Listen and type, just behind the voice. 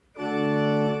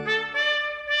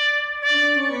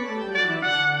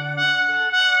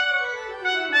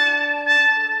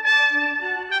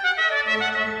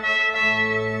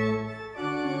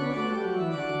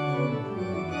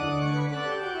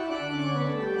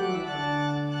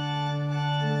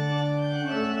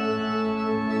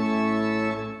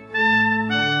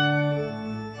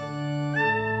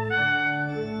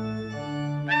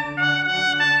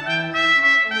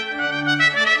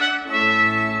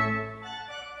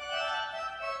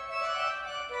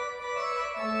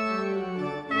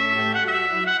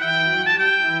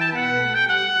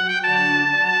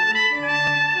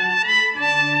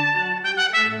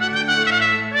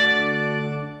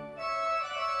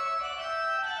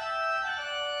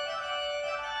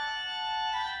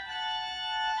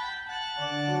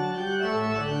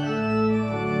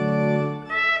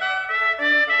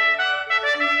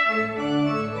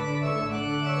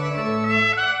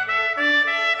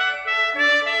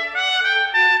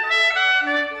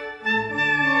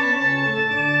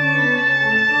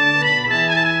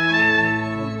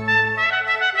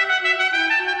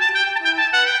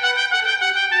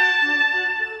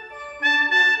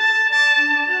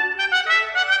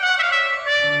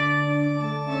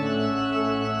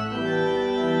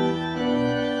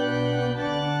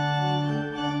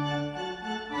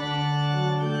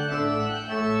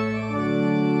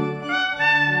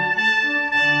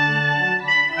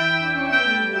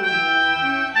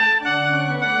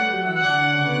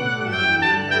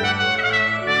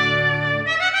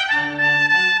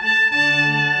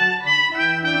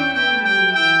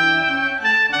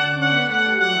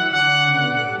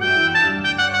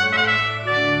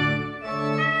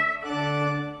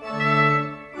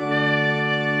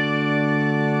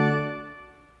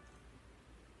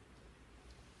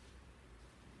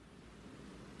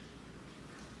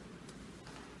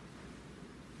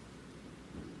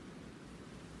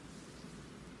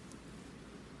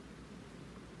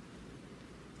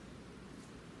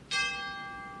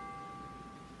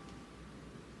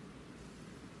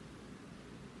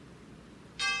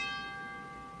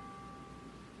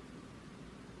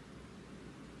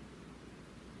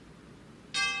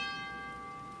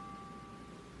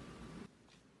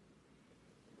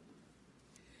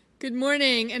Good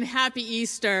morning and happy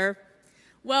Easter.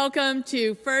 Welcome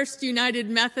to First United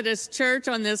Methodist Church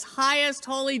on this highest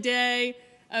holy day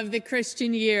of the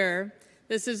Christian year.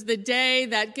 This is the day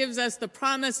that gives us the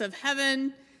promise of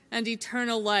heaven and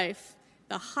eternal life,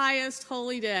 the highest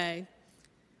holy day.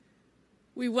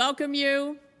 We welcome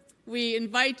you. We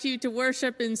invite you to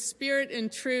worship in spirit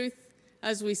and truth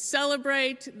as we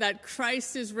celebrate that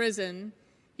Christ is risen.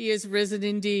 He is risen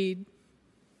indeed.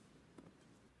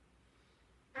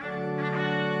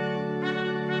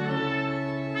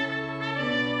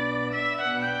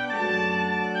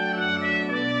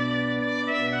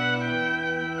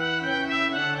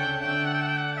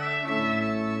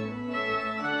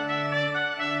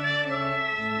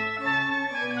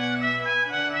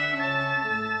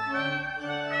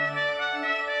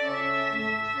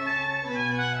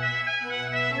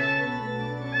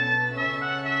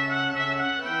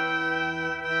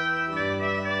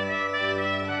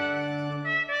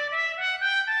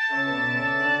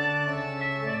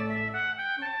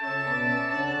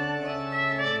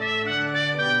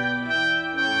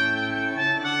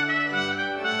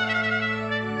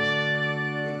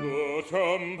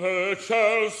 Trumpet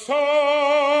shall sound,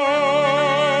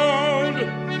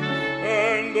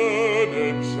 and the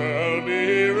dead shall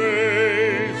be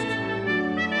raised,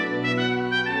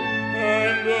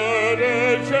 and the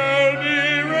dead shall be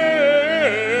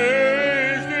raised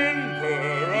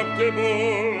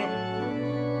incorruptible.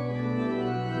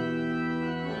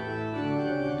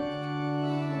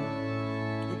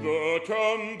 The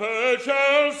trumpet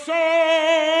shall sound,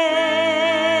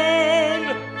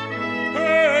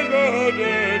 and the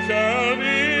dead shall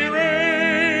be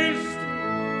raised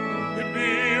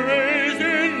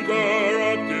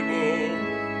incorruptible,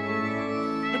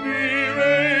 be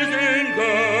raised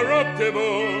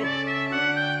incorruptible,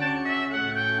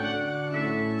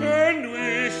 and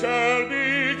we shall be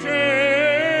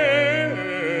changed,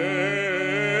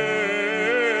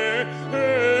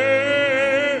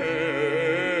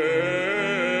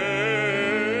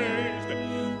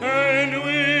 and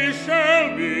we shall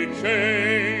be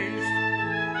changed.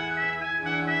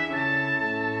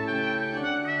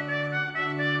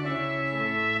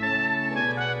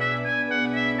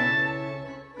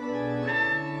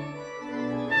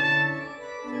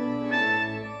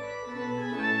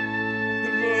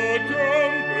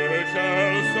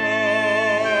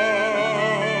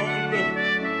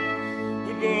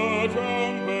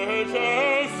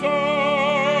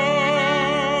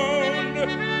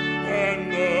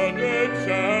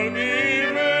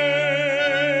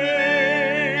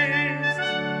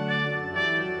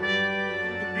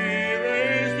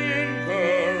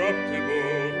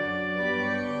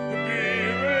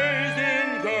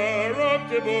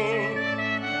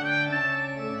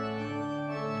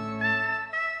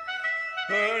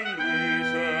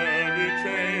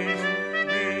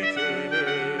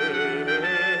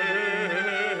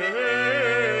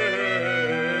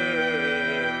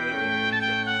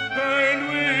 And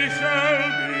we shall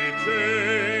be changed,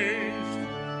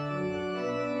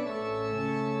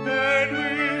 and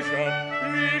we shall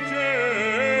be changed, and we shall be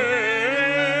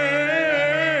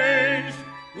changed,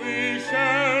 we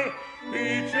shall be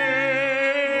changed,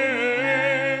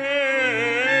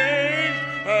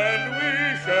 and we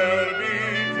shall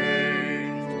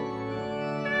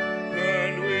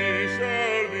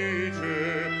be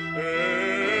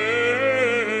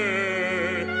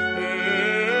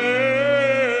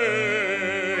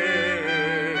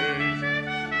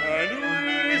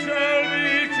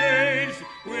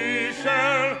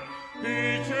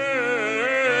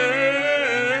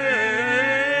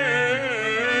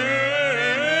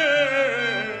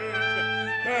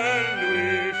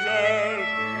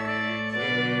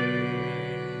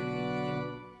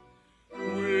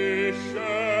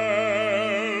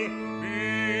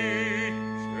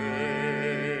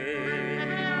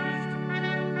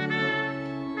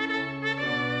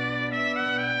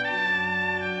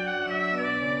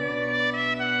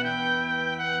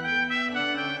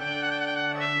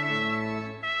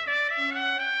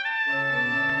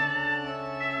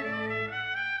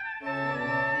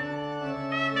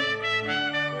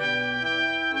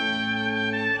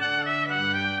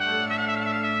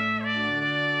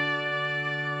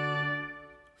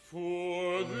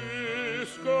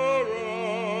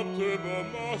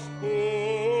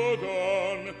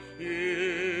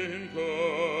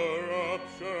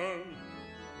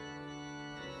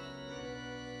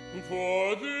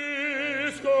for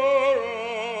this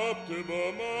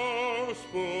corruptible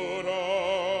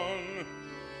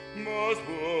must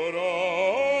put on,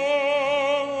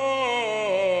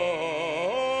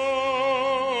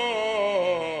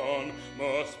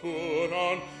 must put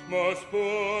on, must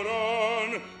put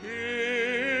on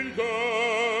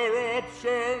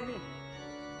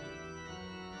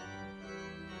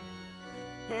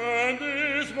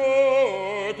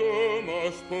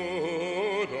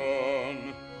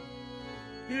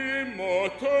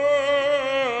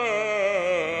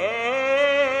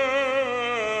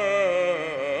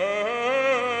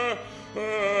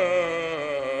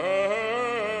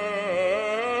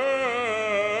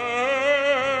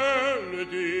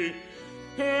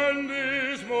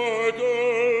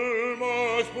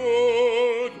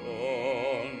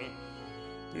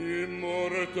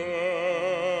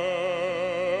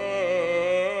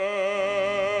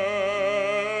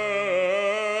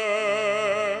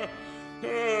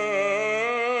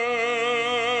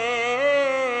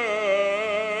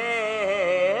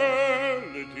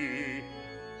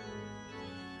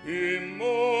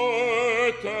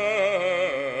immortality.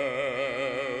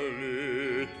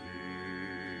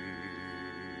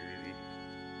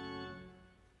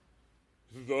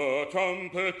 The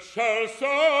trumpet shall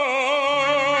sound,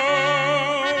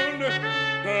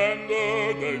 and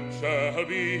the dead shall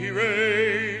be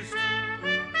raised,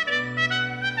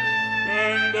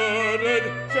 and the dead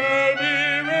shall be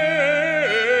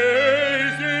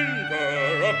raised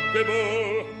incorruptible.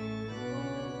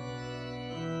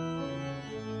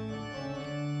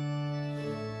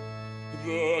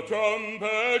 The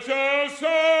trumpet shall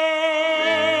sound,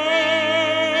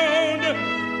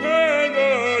 and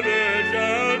the dead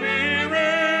shall be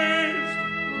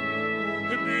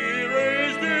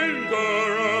raised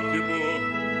incorruptible,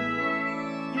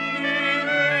 be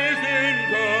raised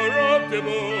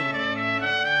incorruptible,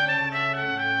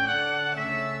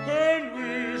 and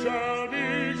we shall be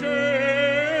changed,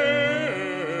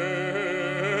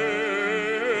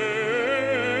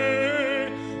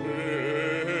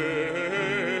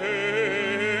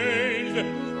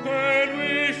 and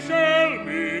we shall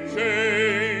be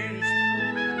changed.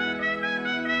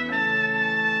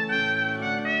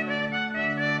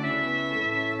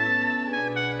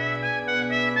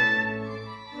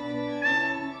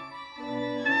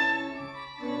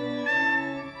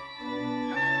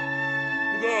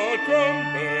 The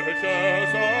trumpet shall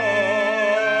sound,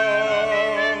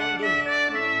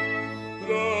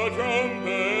 the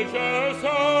trumpet shall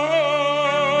sound,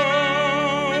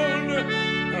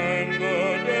 and the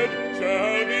dead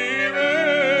shall be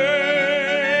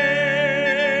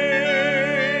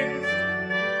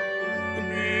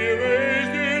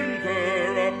raised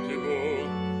incorruptible,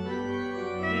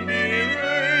 be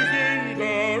raised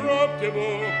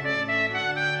incorruptible,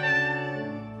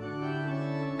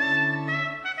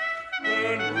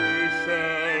 and we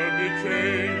shall be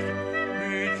changed,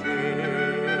 be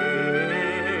changed,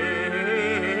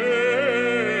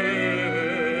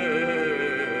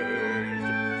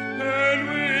 and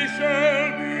we shall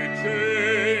be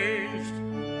changed,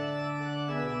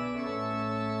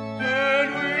 and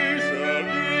we shall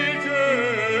be changed,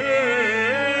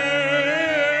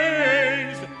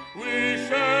 we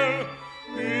shall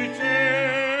be changed,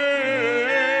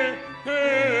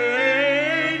 and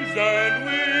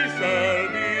we shall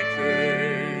be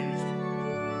changed,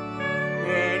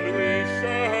 and we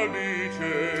shall be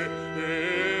changed,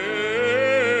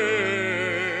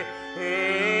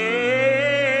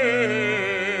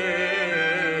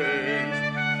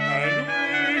 and we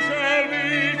shall be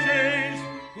changed,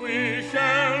 and we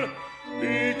shall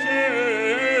be changed.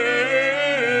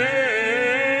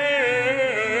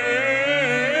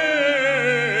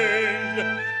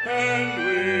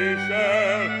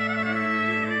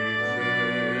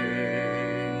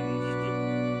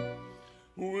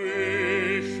 We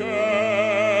shall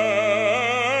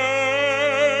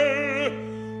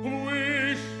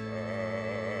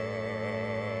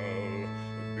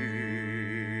be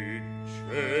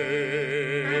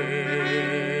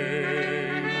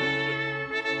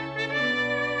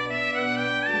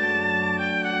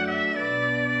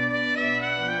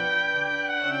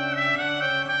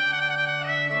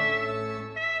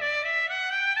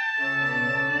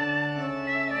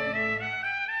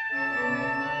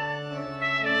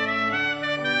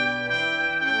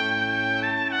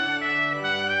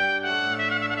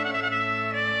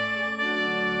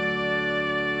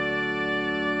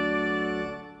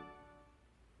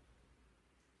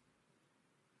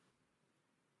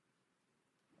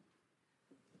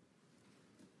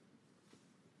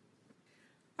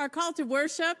Our call to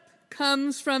worship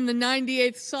comes from the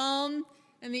 98th Psalm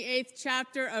and the 8th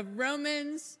chapter of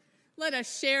Romans. Let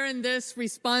us share in this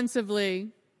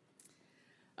responsively.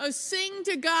 Oh, sing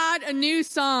to God a new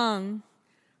song,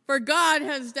 for God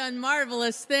has done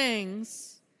marvelous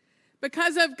things.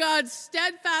 Because of God's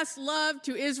steadfast love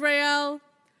to Israel,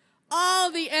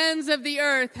 all the ends of the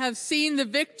earth have seen the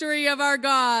victory of our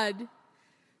God.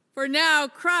 For now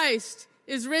Christ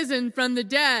is risen from the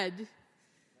dead.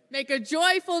 Make a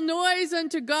joyful noise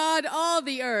unto God, all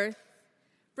the earth.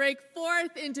 Break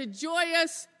forth into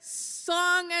joyous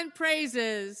song and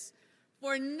praises,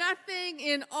 for nothing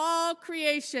in all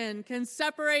creation can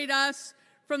separate us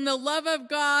from the love of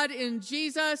God in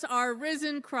Jesus, our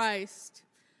risen Christ.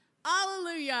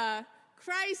 Alleluia!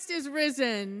 Christ is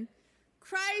risen.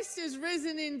 Christ is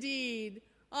risen indeed.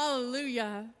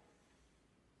 Alleluia!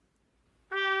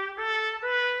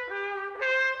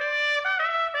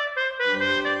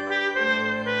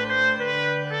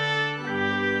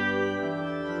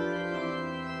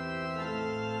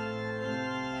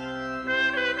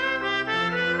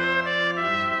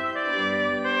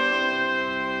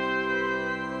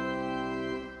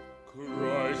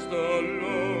 Christ the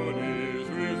Lord is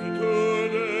risen to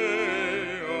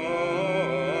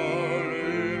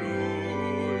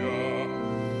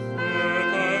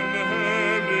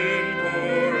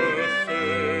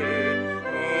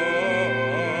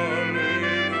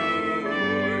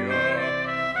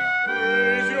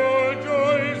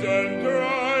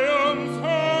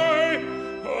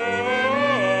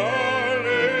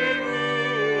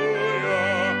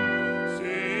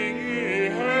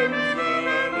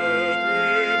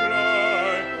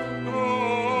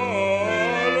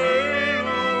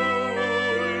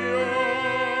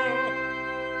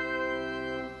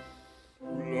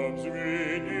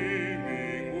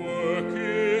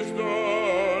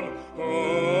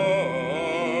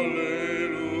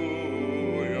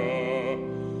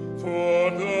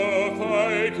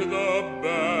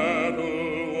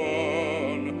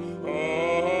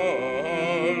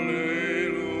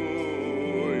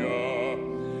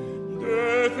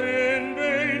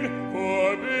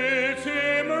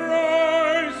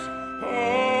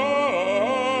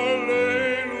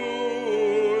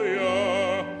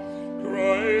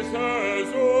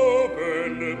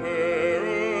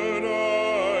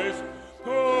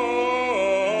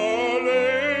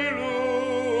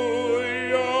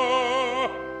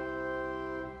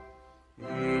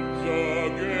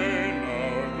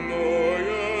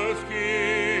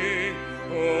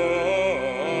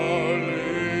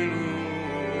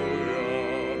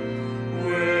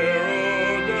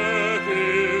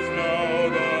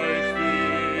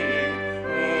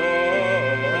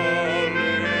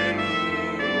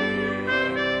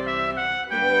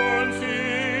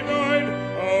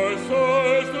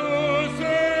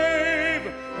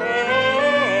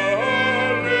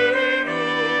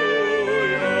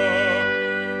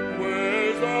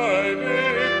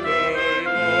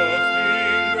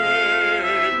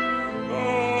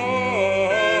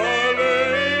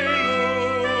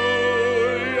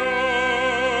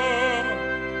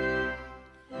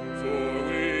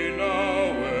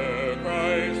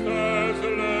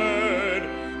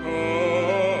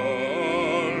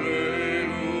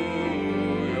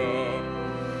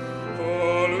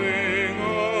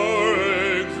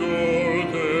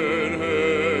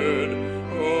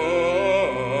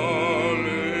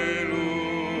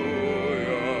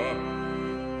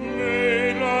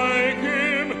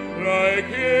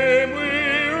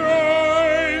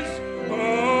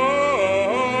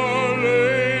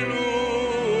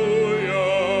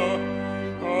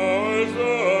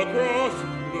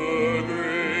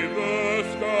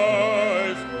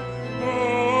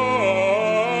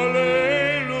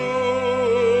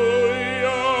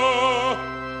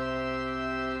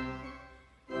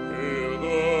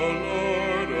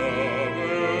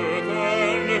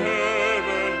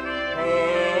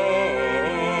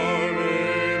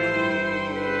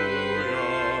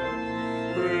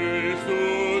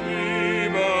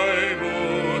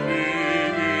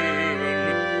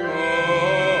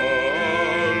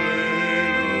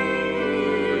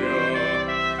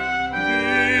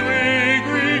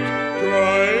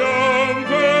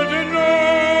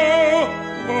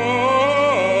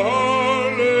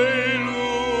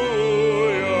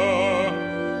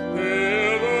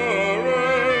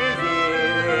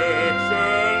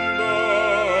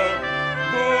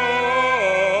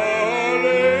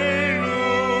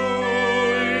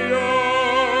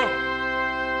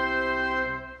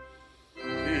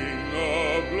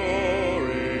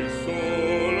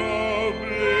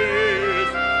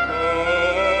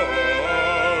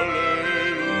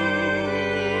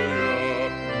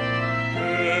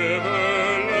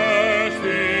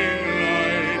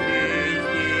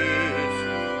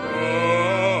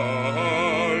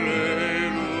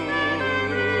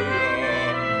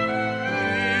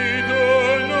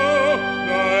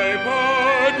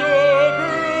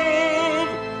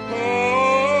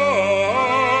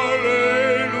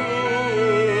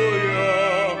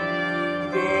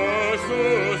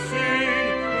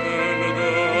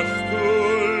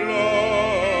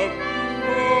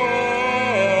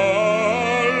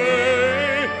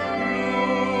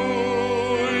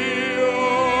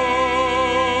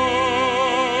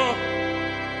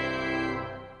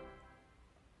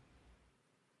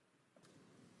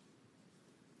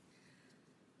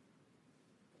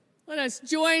us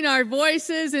join our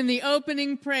voices in the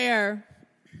opening prayer.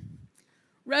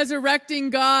 Resurrecting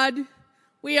God,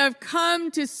 we have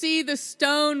come to see the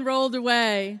stone rolled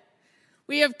away.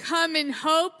 We have come in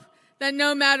hope that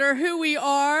no matter who we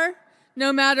are,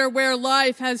 no matter where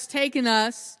life has taken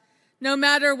us, no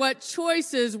matter what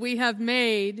choices we have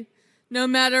made, no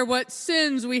matter what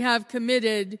sins we have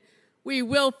committed, we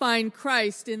will find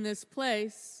Christ in this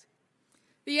place.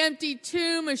 The empty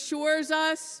tomb assures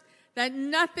us that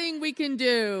nothing we can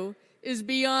do is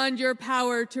beyond your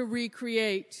power to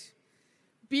recreate.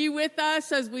 Be with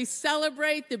us as we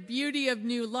celebrate the beauty of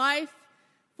new life,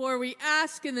 for we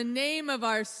ask in the name of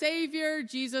our Savior,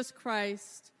 Jesus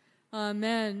Christ.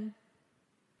 Amen.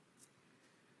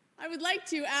 I would like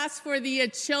to ask for the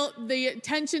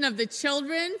attention of the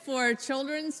children for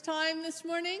children's time this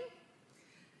morning.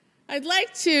 I'd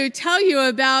like to tell you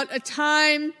about a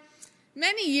time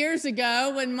many years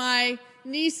ago when my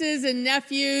nieces and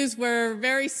nephews were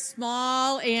very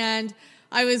small, and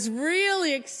I was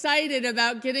really excited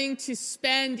about getting to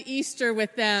spend Easter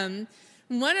with them.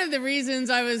 One of the reasons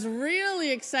I was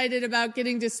really excited about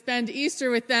getting to spend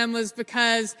Easter with them was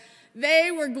because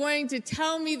they were going to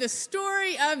tell me the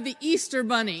story of the Easter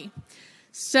Bunny.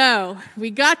 So we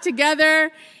got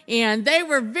together, and they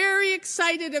were very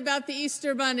excited about the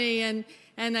Easter Bunny,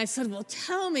 and I said, well,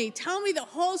 tell me the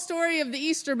whole story of the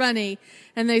Easter Bunny.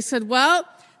 And they said, well,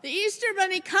 the Easter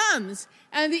Bunny comes,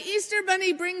 and the Easter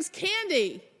Bunny brings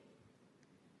candy.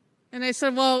 And I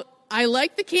said, well, I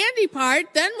like the candy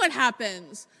part. Then what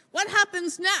happens? What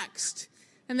happens next?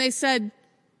 And they said,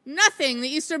 nothing. The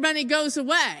Easter Bunny goes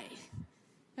away.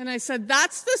 And I said,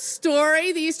 that's the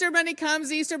story. The Easter Bunny comes,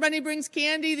 the Easter Bunny brings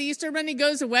candy, the Easter Bunny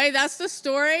goes away. That's the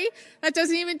story. That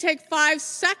doesn't even take 5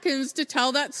 seconds to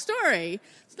tell that story.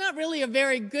 It's not really a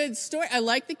very good story. I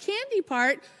like the candy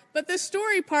part, but the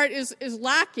story part is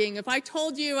lacking. If I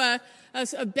told you a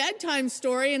bedtime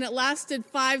story and it lasted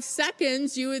 5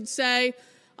 seconds, you would say,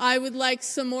 I would like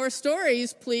some more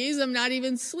stories, please. I'm not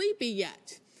even sleepy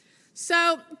yet.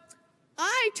 So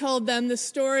I told them the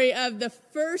story of the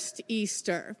first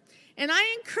Easter. And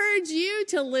I encourage you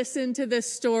to listen to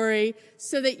this story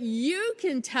so that you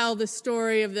can tell the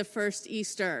story of the first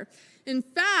Easter. In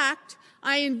fact,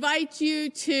 I invite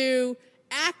you to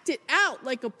act it out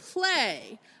like a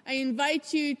play. I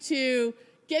invite you to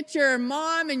get your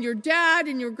mom and your dad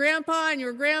and your grandpa and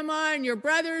your grandma and your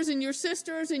brothers and your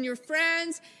sisters and your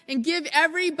friends and give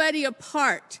everybody a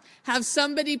part. Have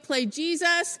somebody play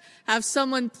Jesus, have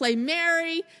someone play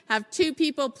Mary, have 2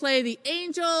 people play the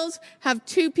angels, have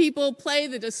 2 people play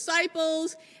the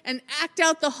disciples, and act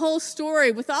out the whole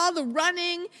story with all the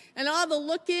running and all the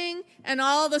looking and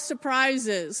all the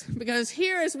surprises. Because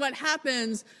here is what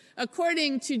happens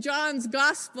according to John's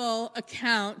gospel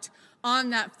account on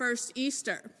that first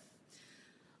Easter.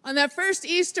 On that first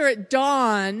Easter at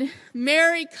dawn,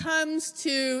 Mary comes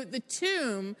to the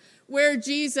tomb where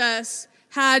Jesus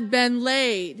had been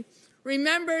laid.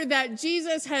 Remember that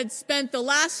Jesus had spent the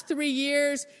last 3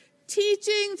 years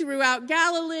teaching throughout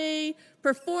Galilee,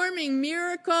 performing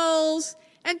miracles,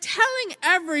 and telling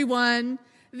everyone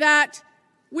that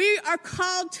we are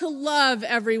called to love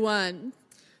everyone.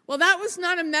 Well, that was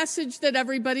not a message that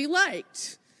everybody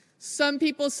liked. Some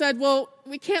people said, well,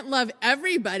 we can't love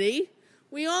everybody.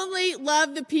 We only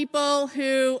love the people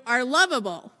who are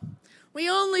lovable. We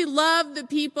only love the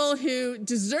people who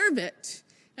deserve it.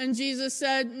 And Jesus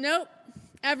said, nope,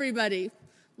 everybody.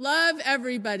 Love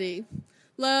everybody.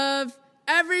 Love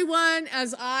everyone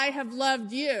as I have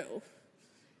loved you.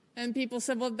 And people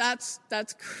said, well, that's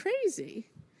crazy.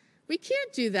 We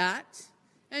can't do that.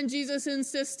 And Jesus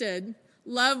insisted,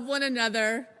 love one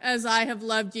another as I have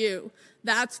loved you.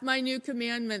 That's my new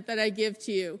commandment that I give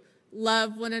to you.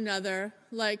 Love one another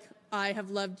like I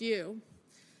have loved you.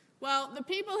 Well, the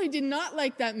people who did not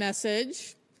like that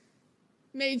message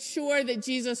made sure that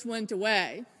Jesus went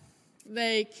away.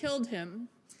 They killed him,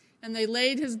 and they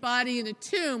laid his body in a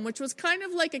tomb, which was kind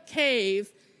of like a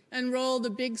cave, and rolled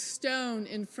a big stone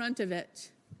in front of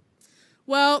it.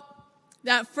 Well,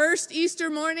 that first Easter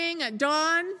morning at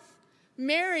dawn,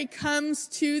 Mary comes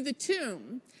to the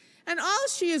tomb. And all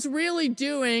she is really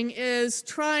doing is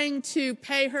trying to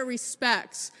pay her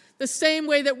respects, the same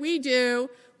way that we do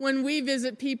when we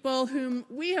visit people whom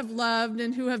we have loved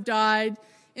and who have died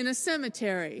in a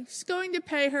cemetery. She's going to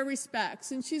pay her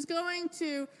respects, and she's going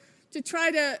to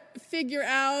try to figure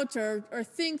out or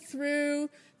think through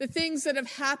the things that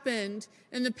have happened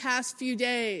in the past few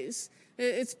days.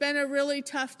 It's been a really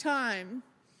tough time.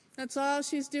 That's all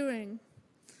she's doing.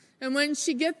 And when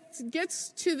she gets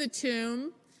to the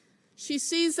tomb, she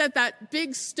sees that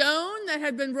big stone that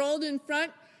had been rolled in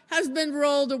front has been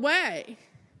rolled away.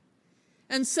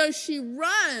 And so she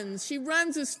runs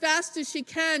as fast as she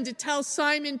can to tell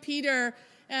Simon Peter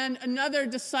and another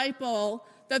disciple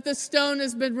that the stone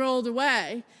has been rolled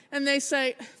away. And they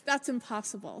say, that's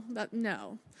impossible,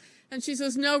 no. And she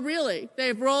says, no, really,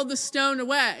 they've rolled the stone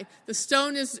away. The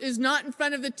stone is not in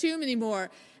front of the tomb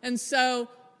anymore. And so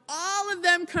all of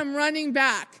them come running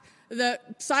back.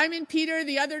 Simon Peter,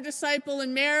 the other disciple,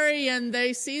 and Mary, and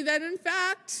they see that, in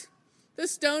fact, the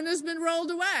stone has been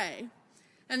rolled away.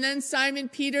 And then Simon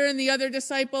Peter and the other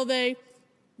disciple, they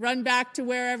run back to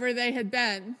wherever they had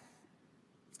been.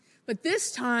 But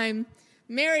this time,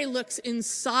 Mary looks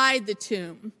inside the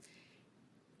tomb.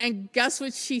 And guess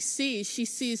what she sees? She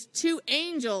sees two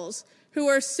angels who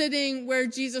are sitting where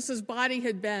Jesus' body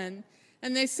had been.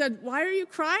 And they said, why are you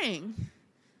crying?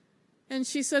 And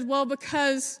she said, well,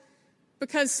 because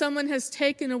someone has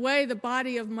taken away the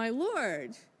body of my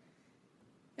Lord.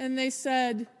 And they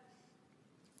said,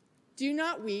 do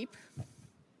not weep.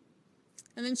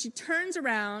 And then she turns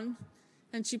around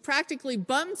and she practically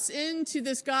bumps into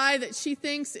this guy that she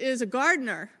thinks is a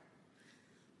gardener.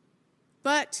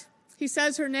 But he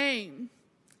says her name.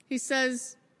 He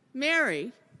says,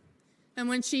 Mary. And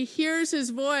when she hears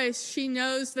his voice, she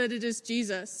knows that it is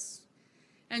Jesus.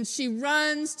 And she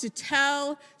runs to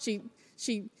tell, she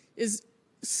is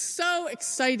so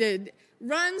excited,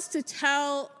 runs to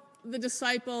tell the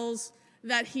disciples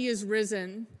that he is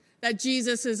risen, that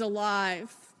Jesus is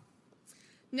alive.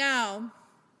 Now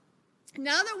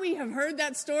that we have heard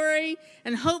that story,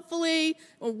 and hopefully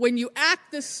when you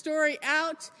act this story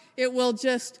out, it will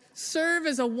just serve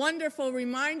as a wonderful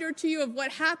reminder to you of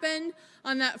what happened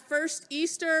on that first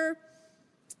Easter.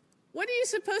 What are you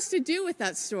supposed to do with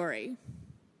that story?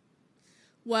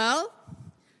 Well,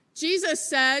 Jesus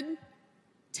said,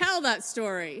 tell that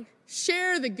story.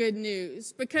 Share the good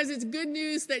news, because it's good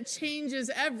news that changes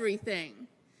everything.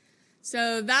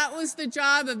 So that was the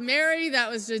job of Mary.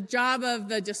 That was the job of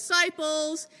the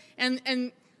disciples.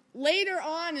 And later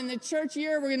on in the church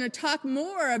year, we're going to talk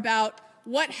more about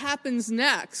what happens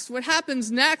next. What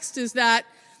happens next is that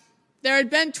there had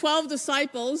been 12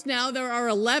 disciples. Now there are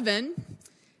 11.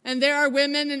 And there are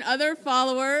women and other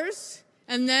followers.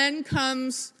 And then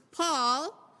comes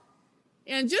Paul.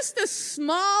 And just a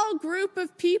small group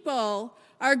of people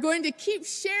are going to keep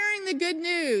sharing the good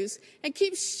news and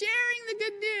keep sharing the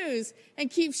good news and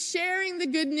keep sharing the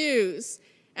good news.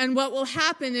 And what will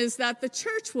happen is that the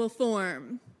church will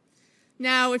form.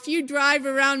 Now, if you drive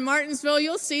around Martinsville,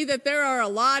 you'll see that there are a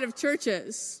lot of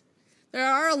churches. There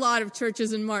are a lot of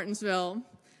churches in Martinsville.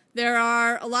 There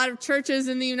are a lot of churches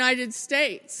in the United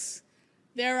States.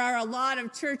 There are a lot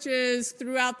of churches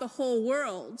throughout the whole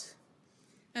world.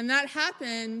 And that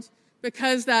happened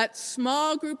because that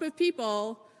small group of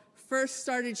people first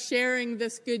started sharing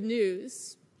this good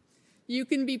news. You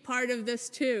can be part of this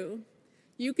too.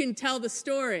 You can tell the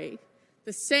story,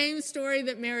 the same story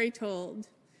that Mary told.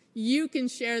 You can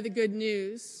share the good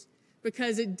news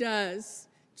because it does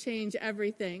change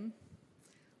everything.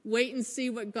 Wait and see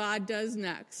what God does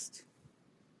next.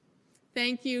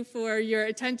 Thank you for your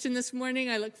attention this morning.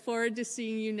 I look forward to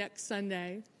seeing you next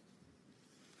Sunday.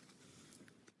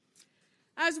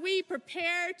 As we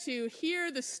prepare to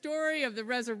hear the story of the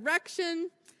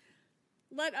resurrection,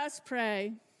 let us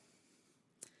pray.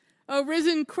 O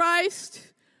risen Christ,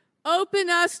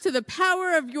 open us to the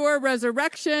power of your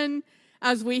resurrection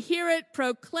as we hear it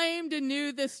proclaimed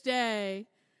anew this day,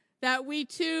 that we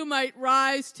too might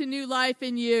rise to new life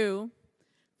in you.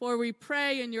 For we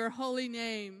pray in your holy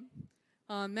name.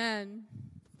 Amen.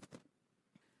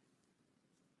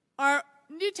 Our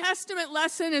New Testament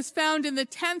lesson is found in the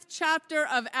 10th chapter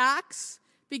of Acts,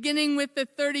 beginning with the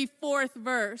 34th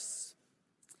verse.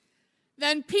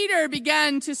 Then Peter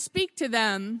began to speak to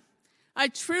them. I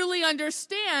truly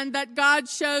understand that God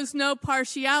shows no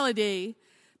partiality,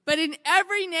 but in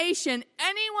every nation,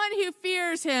 anyone who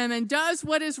fears him and does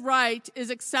what is right is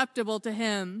acceptable to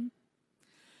him.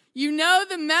 You know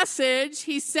the message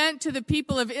he sent to the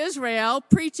people of Israel,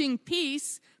 preaching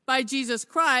peace by Jesus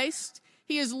Christ.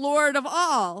 He is Lord of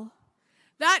all.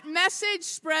 That message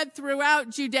spread throughout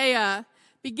Judea,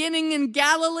 beginning in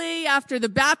Galilee after the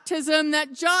baptism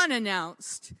that John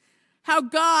announced. How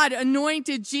God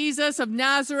anointed Jesus of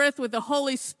Nazareth with the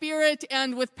Holy Spirit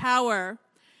and with power.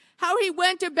 How he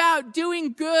went about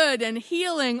doing good and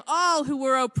healing all who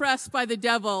were oppressed by the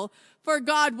devil, for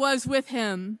God was with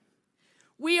him.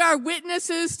 We are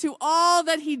witnesses to all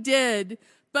that he did,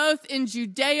 both in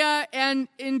Judea and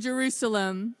in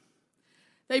Jerusalem.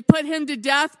 They put him to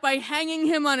death by hanging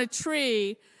him on a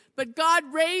tree, but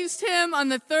God raised him on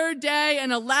the third day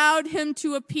and allowed him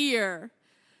to appear,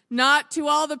 not to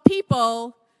all the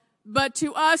people, but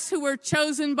to us who were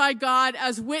chosen by God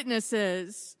as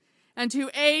witnesses, and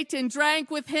who ate and drank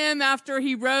with him after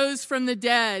he rose from the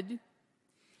dead.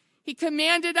 He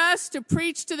commanded us to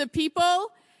preach to the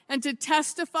people and to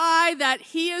testify that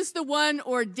he is the one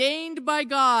ordained by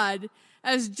God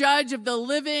as judge of the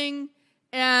living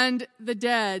and the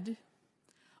dead.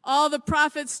 All the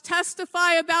prophets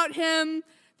testify about him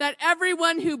that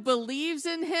everyone who believes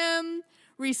in him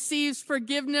receives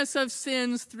forgiveness of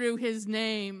sins through his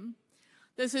name.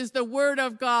 This is the word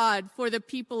of God for the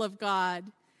people of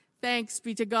God. Thanks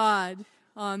be to God.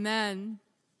 Amen.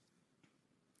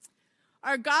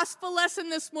 Our gospel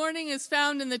lesson this morning is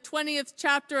found in the 20th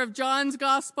chapter of John's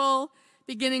gospel,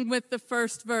 beginning with the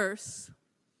first verse.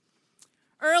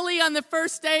 Early on the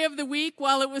first day of the week,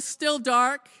 while it was still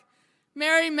dark,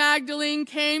 Mary Magdalene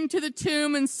came to the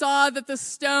tomb and saw that the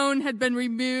stone had been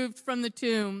removed from the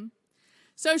tomb.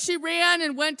 So she ran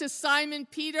and went to Simon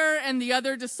Peter and the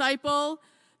other disciple,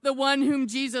 the one whom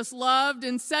Jesus loved,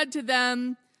 and said to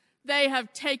them, "They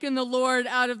have taken the Lord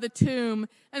out of the tomb,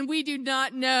 and we do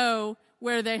not know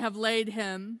where they have laid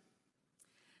him."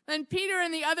 Then Peter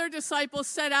and the other disciple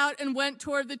set out and went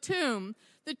toward the tomb.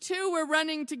 The two were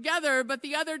running together, but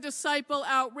the other disciple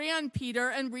outran Peter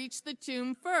and reached the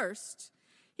tomb first.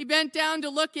 He bent down to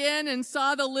look in and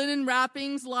saw the linen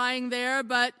wrappings lying there,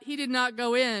 but he did not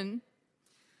go in.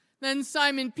 Then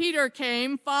Simon Peter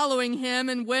came, following him,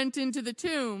 and went into the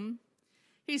tomb.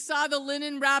 He saw the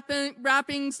linen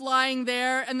wrappings lying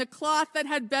there, and the cloth that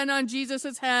had been on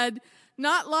Jesus' head,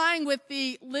 not lying with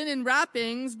the linen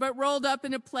wrappings, but rolled up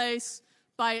in a place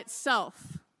by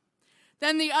itself.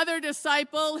 Then the other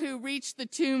disciple who reached the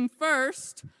tomb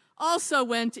first also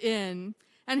went in,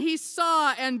 and he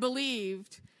saw and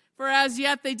believed, for as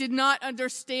yet they did not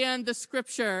understand the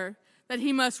scripture that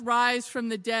he must rise from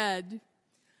the dead.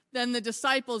 Then the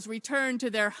disciples returned to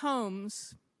their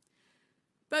homes.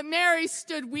 But Mary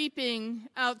stood weeping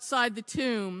outside the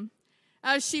tomb.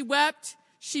 As she wept,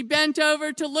 she bent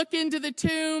over to look into the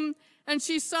tomb, and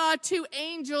she saw two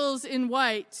angels in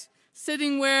white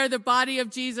sitting where the body of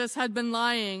Jesus had been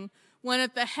lying, one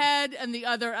at the head and the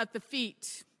other at the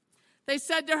feet. They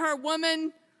said to her,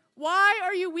 "Woman, why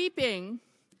are you weeping?"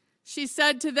 She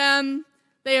said to them,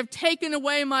 "They have taken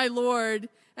away my Lord,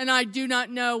 and I do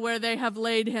not know where they have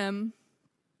laid him."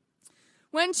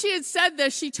 When she had said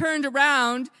this, she turned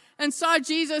around and saw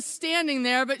Jesus standing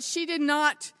there, but she did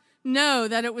not know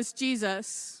that it was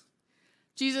Jesus.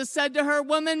 Jesus said to her,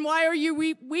 "Woman, why are you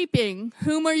weeping?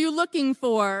 Whom are you looking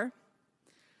for?"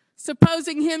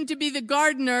 Supposing him to be the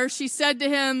gardener, she said to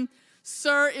him,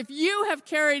 "Sir, if you have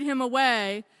carried him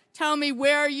away, tell me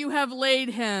where you have laid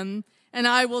him, and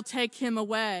I will take him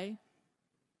away."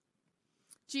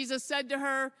 Jesus said to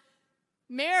her,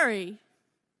 "Mary."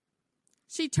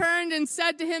 She turned and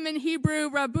said to him in Hebrew,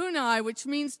 "Rabboni," which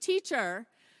means teacher.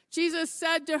 Jesus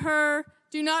said to her,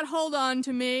 "Do not hold on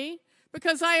to me,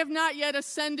 because I have not yet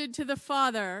ascended to the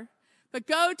Father. But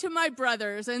go to my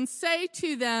brothers and say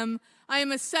to them, I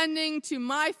am ascending to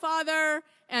my Father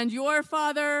and your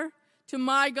Father, to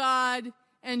my God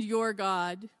and your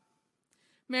God."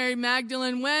 Mary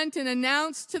Magdalene went and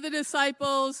announced to the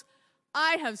disciples,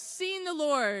 "I have seen the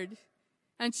Lord."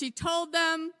 And she told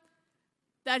them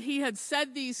that he had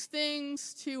said these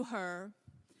things to her.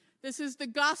 This is the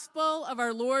gospel of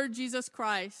our Lord Jesus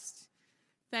Christ.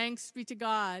 Thanks be to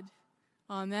God.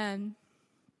 Amen.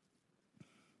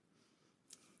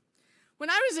 When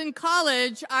I was in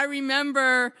college, I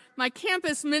remember my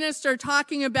campus minister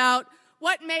talking about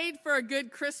what made for a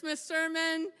good Christmas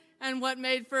sermon and what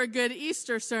made for a good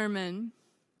Easter sermon.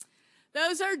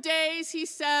 Those are days, he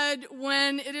said,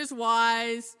 when it is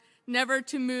wise never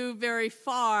to move very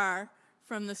far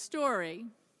from the story.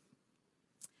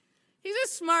 He's a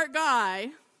smart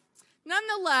guy.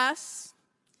 Nonetheless,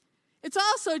 it's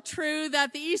also true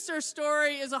that the Easter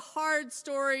story is a hard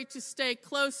story to stay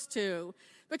close to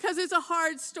because it's a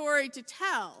hard story to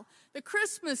tell. The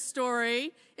Christmas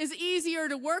story is easier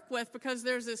to work with because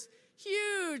there's this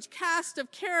huge cast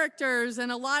of characters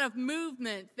and a lot of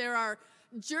movement. There are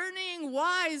journeying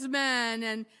wise men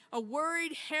and a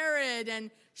worried Herod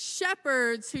and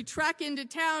shepherds who trek into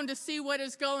town to see what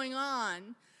is going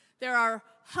on. There are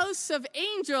hosts of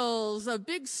angels, a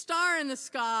big star in the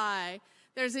sky.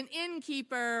 There's an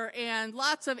innkeeper and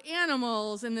lots of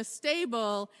animals in the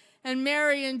stable, and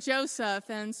Mary and Joseph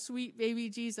and sweet baby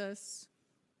Jesus.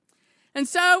 And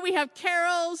so we have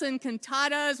carols and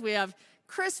cantatas. We have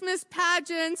Christmas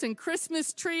pageants and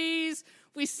Christmas trees.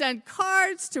 We send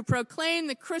cards to proclaim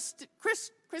the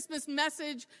Christmas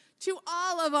message to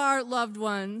all of our loved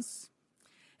ones.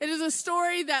 It is a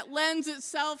story that lends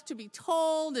itself to be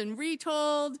told and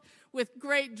retold. with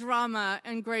great drama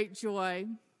and great joy.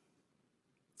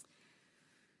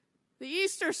 The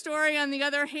Easter story, on the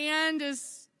other hand,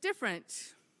 is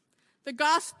different. The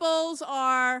Gospels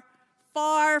are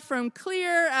far from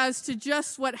clear as to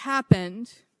just what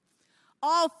happened.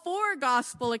 All 4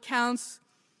 Gospel accounts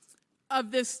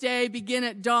of this day begin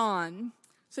at dawn.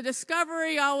 So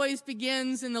discovery always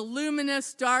begins in the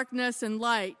luminous darkness and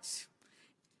light,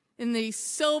 in the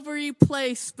silvery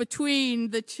place between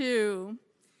the two,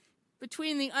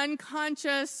 between the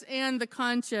unconscious and the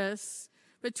conscious,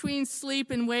 between sleep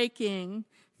and waking,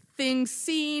 things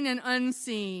seen and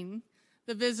unseen,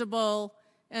 the visible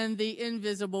and the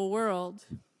invisible world.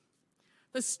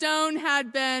 The stone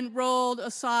had been rolled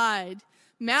aside.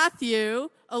 Matthew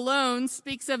alone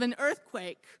speaks of an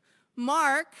earthquake.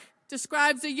 Mark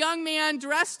describes a young man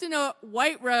dressed in a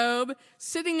white robe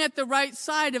sitting at the right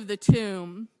side of the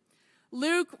tomb.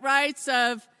 Luke writes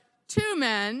of 2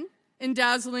 men in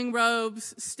dazzling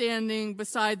robes standing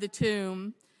beside the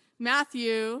tomb.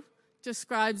 Matthew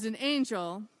describes an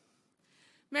angel.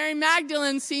 Mary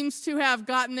Magdalene seems to have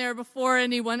gotten there before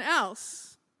anyone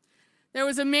else. There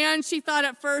was a man she thought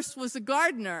at first was a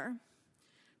gardener.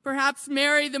 Perhaps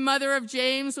Mary, the mother of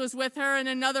James, was with her, and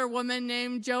another woman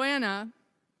named Joanna.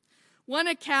 One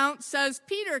account says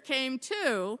Peter came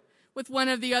too with one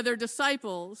of the other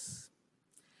disciples.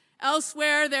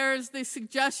 Elsewhere, there's the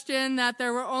suggestion that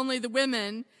there were only the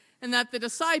women and that the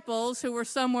disciples, who were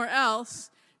somewhere else,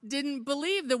 didn't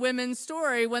believe the women's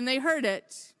story when they heard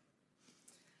it.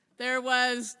 There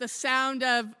was the sound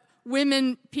of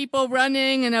people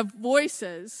running and of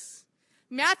voices.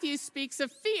 Matthew speaks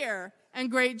of fear and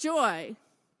great joy.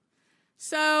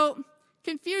 So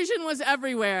confusion was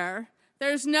everywhere.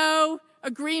 There's no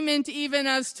agreement even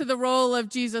as to the role of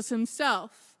Jesus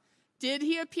himself. Did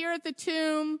he appear at the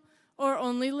tomb or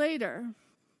only later?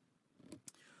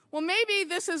 Well, maybe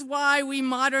this is why we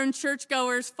modern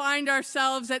churchgoers find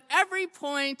ourselves at every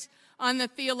point on the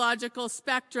theological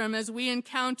spectrum as we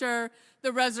encounter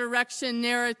the resurrection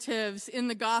narratives in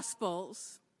the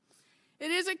Gospels. It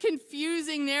is a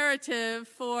confusing narrative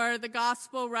for the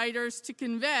Gospel writers to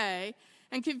convey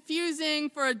and confusing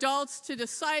for adults to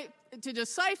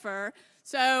decipher,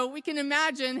 so we can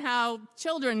imagine how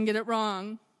children get it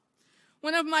wrong.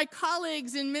 One of my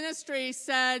colleagues in ministry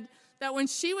said that when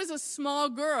she was a small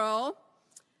girl,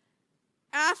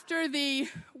 after the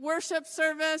worship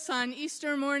service on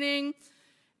Easter morning,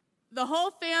 the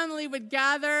whole family would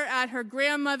gather at her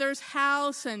grandmother's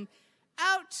house, and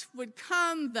out would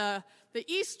come the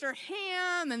Easter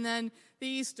ham, and then the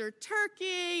Easter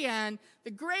turkey, and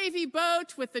the gravy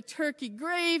boat with the turkey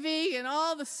gravy, and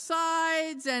all the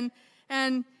sides, and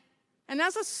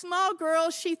as a small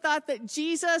girl, she thought that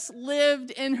Jesus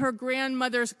lived in her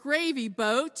grandmother's gravy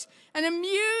boat and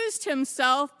amused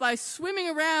himself by swimming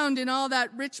around in all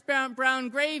that rich brown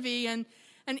gravy. And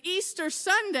Easter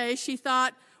Sunday, she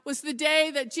thought, was the day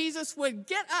that Jesus would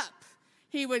get up.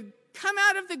 He would come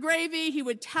out of the gravy, he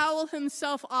would towel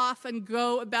himself off and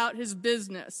go about his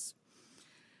business.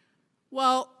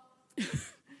 Well,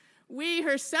 we,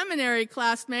 her seminary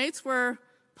classmates, were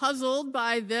puzzled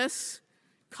by this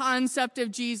concept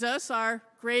of Jesus, our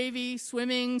gravy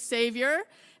swimming Savior,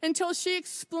 until she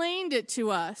explained it to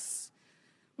us.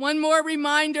 One more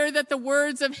reminder that the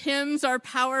words of hymns are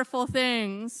powerful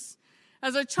things.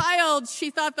 As a child, she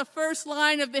thought the first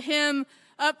line of the hymn,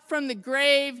 "Up from the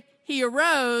grave he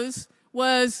arose,"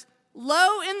 was,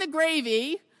 "Low in the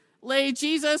gravy lay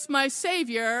Jesus my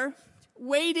Savior,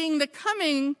 waiting the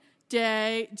coming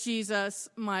day, Jesus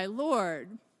my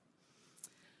Lord."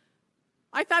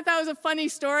 I thought that was a funny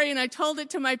story, and I told it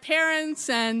to my parents,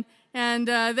 and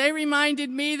they reminded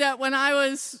me that when I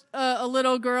was a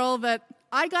little girl that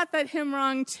I got that hymn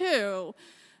wrong too.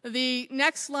 The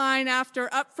next line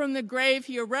after "up from the grave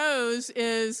he arose"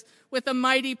 is "with a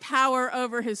mighty power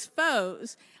over his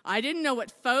foes." I didn't know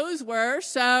what foes were,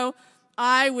 so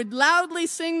I would loudly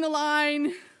sing the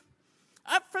line,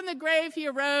 "Up from the grave he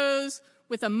arose,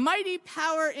 with a mighty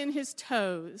power in his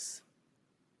toes."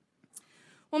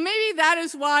 Well, maybe that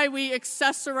is why we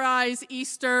accessorize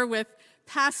Easter with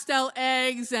pastel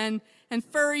eggs and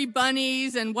furry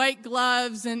bunnies and white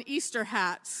gloves and Easter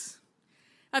hats.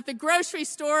 At the grocery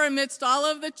store, amidst all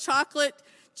of the chocolate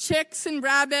chicks and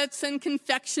rabbits and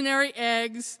confectionery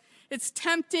eggs, it's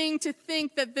tempting to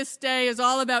think that this day is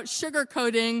all about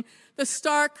sugarcoating the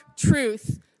stark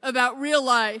truth about real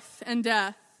life and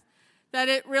death, that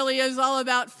it really is all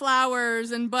about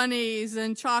flowers and bunnies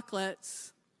and chocolates.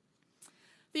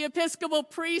 The Episcopal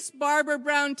priest Barbara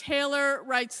Brown Taylor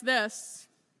writes this: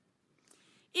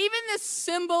 "Even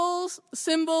the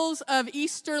symbols of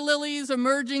Easter lilies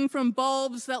emerging from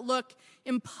bulbs that look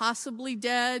impossibly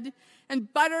dead,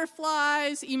 and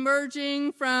butterflies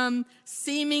emerging from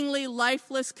seemingly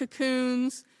lifeless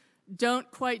cocoons don't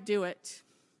quite do it.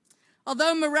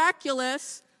 Although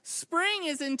miraculous, spring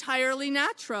is entirely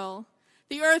natural.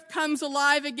 The earth comes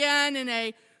alive again in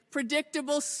a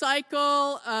predictable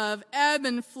cycle of ebb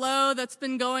and flow that's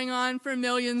been going on for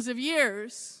millions of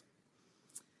years.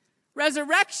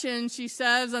 Resurrection, she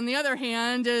says, on the other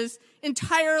hand, is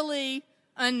entirely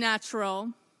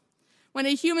unnatural. When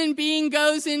a human being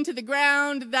goes into the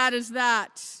ground, that is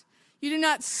that. You do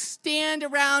not stand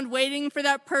around waiting for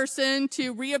that person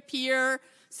to reappear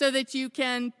so that you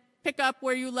can pick up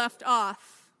where you left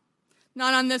off.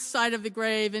 Not on this side of the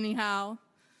grave, anyhow.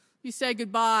 You say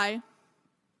goodbye.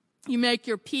 You make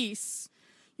your peace.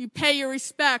 You pay your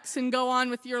respects and go on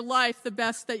with your life the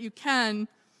best that you can,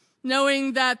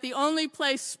 knowing that the only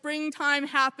place springtime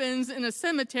happens in a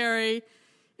cemetery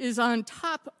is on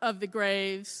top of the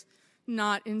graves,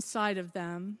 not inside of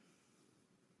them.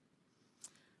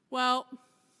 Well,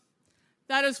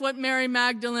 that is what Mary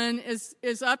Magdalene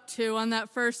is up to on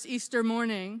that first Easter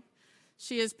morning.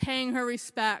 She is paying her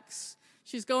respects.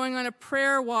 She's going on a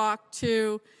prayer walk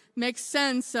to make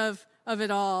sense of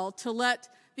it all, to let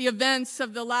the events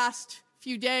of the last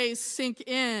few days sink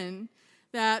in,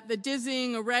 that the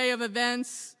dizzying array of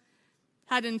events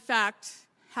had in fact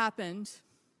happened.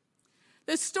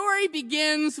 This story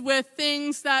begins with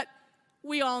things that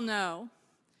we all know,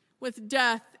 with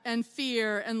death and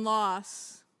fear and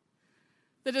loss.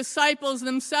 The disciples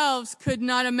themselves could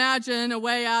not imagine a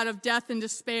way out of death and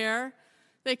despair.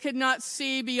 They could not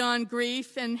see beyond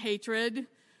grief and hatred,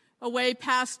 a way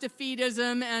past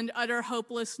defeatism and utter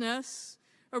hopelessness,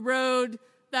 a road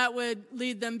that would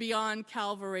lead them beyond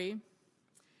Calvary.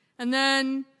 And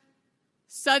then,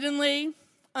 suddenly,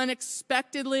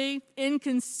 unexpectedly,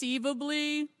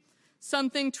 inconceivably,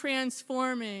 something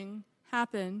transforming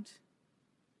happened.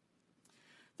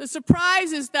 The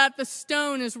surprise is that the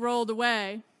stone is rolled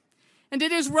away. And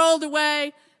it is rolled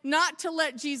away not to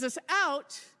let Jesus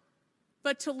out,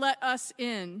 but to let us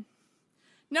in.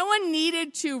 No one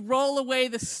needed to roll away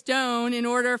the stone in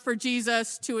order for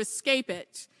Jesus to escape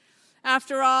it.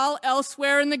 After all,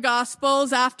 elsewhere in the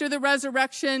Gospels, after the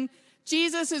resurrection,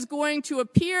 Jesus is going to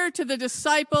appear to the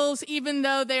disciples even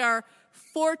though they are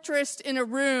fortressed in a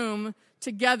room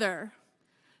together.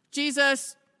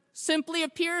 Jesus simply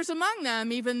appears among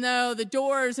them even though the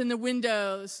doors and the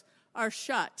windows are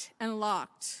shut and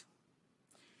locked.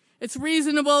 It's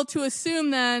reasonable to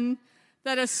assume then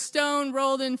that a stone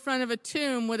rolled in front of a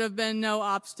tomb would have been no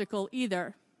obstacle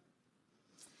either.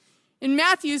 In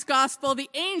Matthew's gospel, the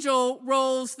angel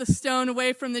rolls the stone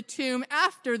away from the tomb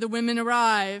after the women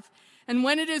arrive. And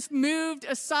when it is moved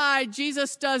aside,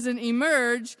 Jesus doesn't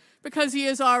emerge because he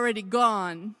is already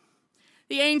gone.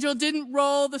 The angel didn't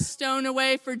roll the stone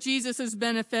away for Jesus'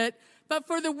 benefit, but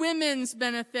for the women's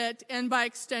benefit and by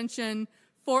extension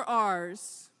for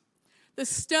ours. The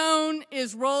stone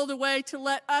is rolled away to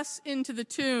let us into the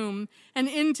tomb and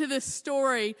into the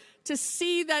story, to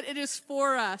see that it is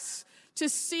for us, to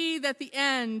see that the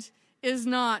end is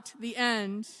not the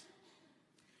end.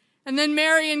 And then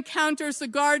Mary encounters the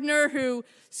gardener who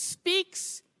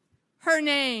speaks her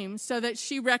name so that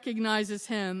she recognizes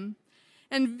him.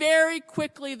 And very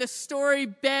quickly the story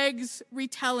begs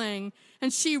retelling,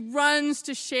 and she runs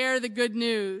to share the good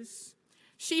news.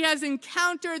 She has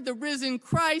encountered the risen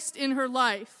Christ in her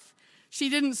life. She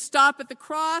didn't stop at the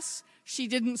cross. She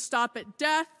didn't stop at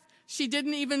death. She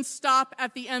didn't even stop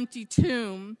at the empty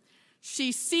tomb.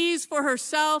 She sees for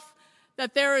herself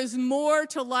that there is more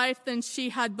to life than she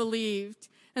had believed,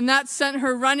 and that sent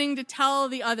her running to tell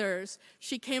the others.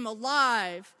 She came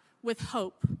alive with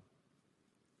hope.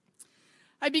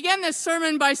 I began this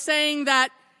sermon by saying that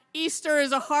Easter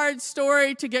is a hard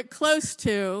story to get close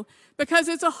to because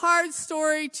it's a hard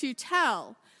story to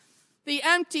tell. The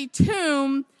empty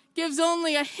tomb gives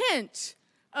only a hint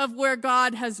of where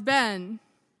God has been.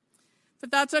 But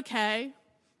that's okay.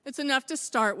 It's enough to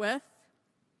start with.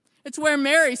 It's where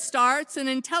Mary starts, and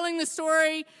in telling the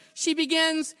story, she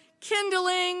begins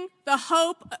kindling the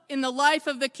hope in the life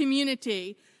of the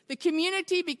community. The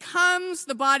community becomes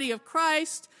the body of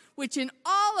Christ, which in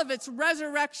all of its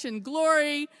resurrection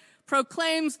glory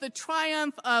proclaims the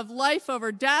triumph of life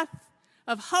over death,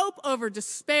 of hope over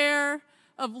despair,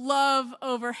 of love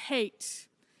over hate.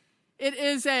 It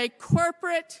is a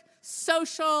corporate,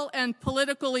 social, and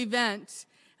political event,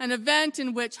 an event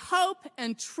in which hope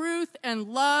and truth and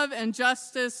love and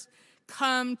justice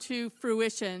come to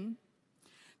fruition.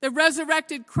 The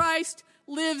resurrected Christ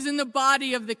lives in the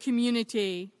body of the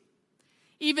community.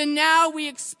 Even now we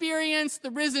experience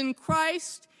the risen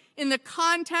Christ in the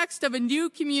context of a new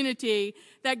community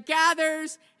that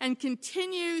gathers and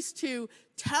continues to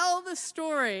tell the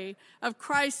story of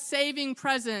Christ's saving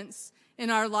presence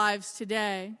in our lives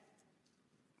today.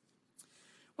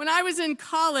 When I was in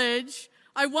college,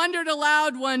 I wondered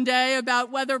aloud one day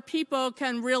about whether people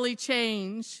can really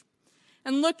change.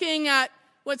 And looking at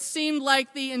what seemed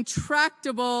like the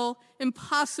intractable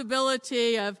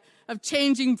impossibility of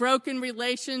changing broken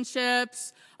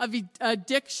relationships, of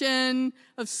addiction,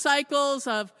 of cycles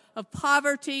of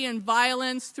poverty and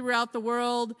violence throughout the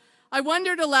world, I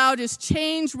wondered aloud, is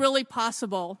change really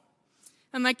possible?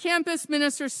 And my campus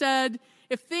minister said,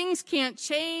 if things can't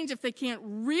change, if they can't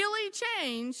really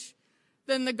change,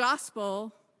 then the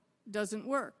gospel doesn't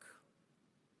work.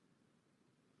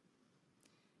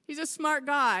 He's a smart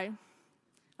guy.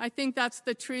 I think that's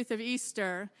the truth of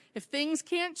Easter. If things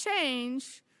can't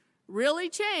change, really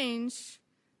change,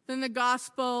 then the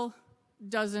gospel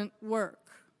doesn't work.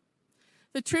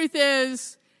 The truth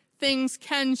is, things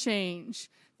can change.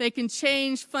 They can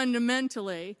change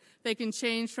fundamentally. They can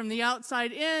change from the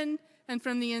outside in and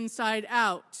from the inside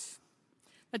out.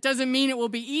 That doesn't mean it will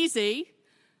be easy.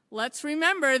 Let's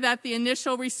remember that the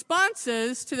initial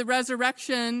responses to the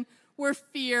resurrection were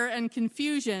fear and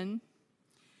confusion.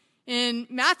 In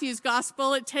Matthew's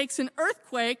gospel, it takes an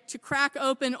earthquake to crack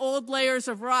open old layers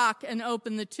of rock and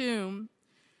open the tomb.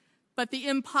 But the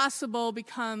impossible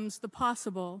becomes the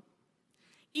possible.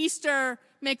 Easter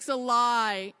makes a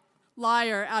liar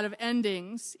out of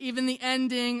endings, even the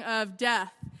ending of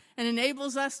death, and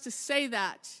enables us to say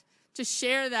that, to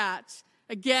share that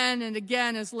again and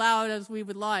again as loud as we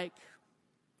would like.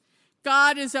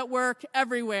 God is at work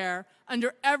everywhere,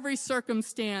 under every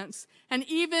circumstance, and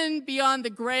even beyond the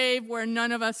grave where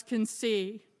none of us can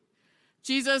see.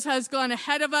 Jesus has gone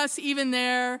ahead of us even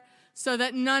there, so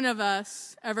that none of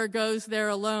us ever goes there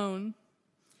alone.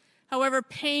 However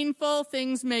painful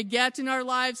things may get in our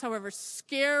lives, however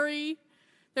scary,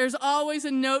 there's always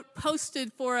a note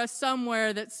posted for us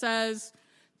somewhere that says,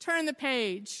 turn the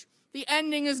page. The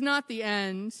ending is not the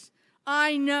end.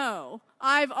 I know.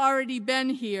 I've already been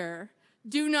here.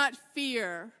 Do not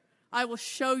fear. I will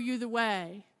show you the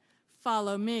way.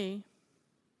 Follow me.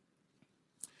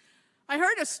 I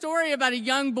heard a story about a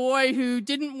young boy who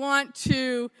didn't want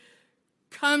to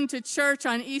come to church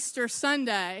on Easter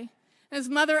Sunday. His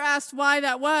mother asked why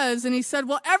that was, and he said,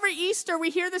 well, every Easter we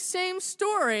hear the same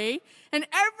story, and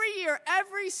every year,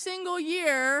 every single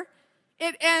year,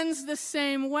 it ends the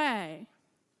same way.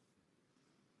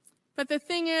 But the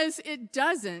thing is, it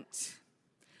doesn't.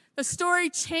 The story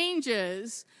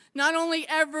changes, not only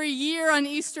every year on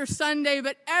Easter Sunday,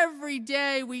 but every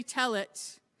day we tell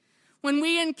it. When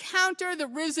we encounter the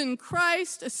risen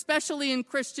Christ, especially in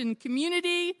Christian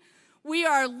community, we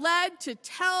are led to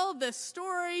tell this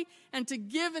story and to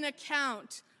give an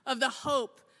account of the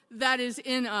hope that is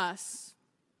in us.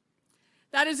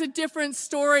 That is a different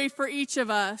story for each of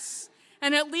us,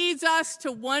 and it leads us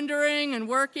to wondering and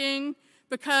working,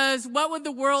 because what would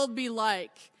the world be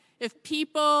like if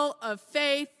people of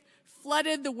faith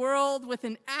flooded the world with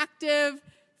an active,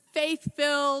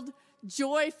 faith-filled,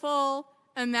 joyful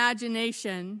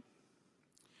imagination?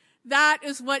 That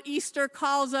is what Easter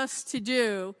calls us to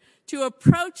do, to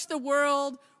approach the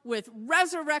world with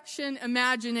resurrection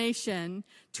imagination,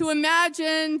 to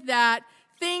imagine that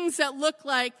things that look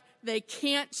like they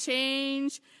can't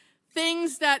change,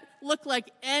 things that look like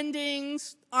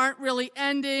endings aren't really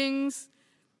endings,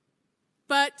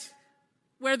 but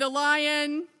where the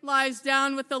lion lies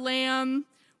down with the lamb,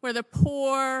 where the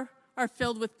poor are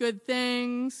filled with good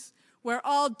things, where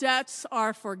all debts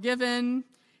are forgiven,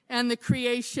 and the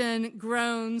creation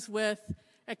groans with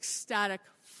ecstatic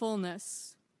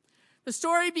fullness. The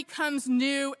story becomes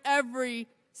new every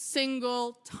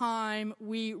single time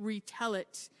we retell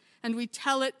it, and we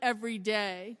tell it every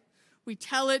day. We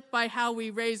tell it by how we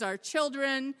raise our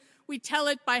children. We tell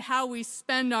it by how we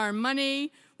spend our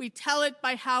money. We tell it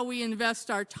by how we invest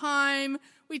our time.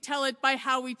 We tell it by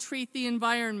how we treat the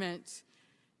environment.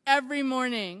 Every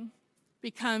morning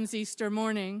becomes Easter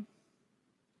morning.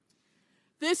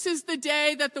 This is the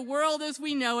day that the world as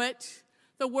we know it,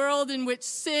 the world in which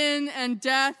sin and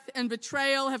death and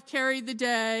betrayal have carried the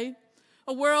day,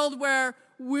 a world where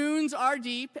wounds are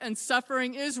deep and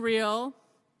suffering is real,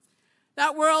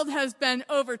 that world has been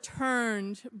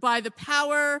overturned by the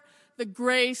power, the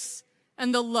grace,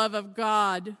 and the love of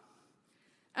God.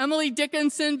 Emily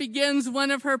Dickinson begins one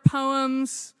of her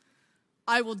poems,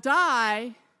 I will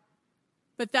die,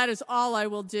 but that is all I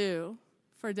will do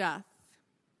for death.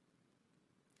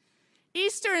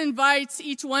 Easter invites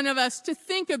each one of us to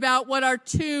think about what our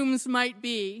tombs might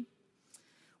be.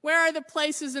 Where are the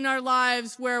places in our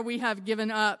lives where we have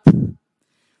given up?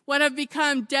 What have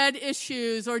become dead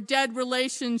issues or dead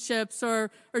relationships or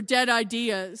dead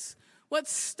ideas? What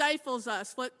stifles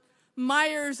us? What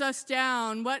mires us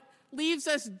down? What leaves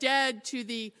us dead to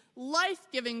the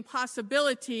life-giving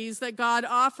possibilities that God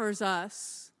offers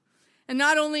us? And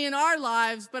not only in our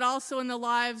lives, but also in the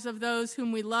lives of those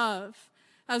whom we love,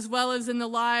 as well as in the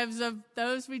lives of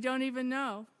those we don't even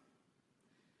know.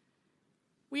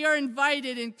 We are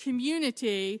invited in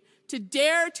community to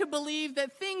dare to believe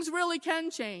that things really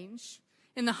can change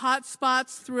in the hot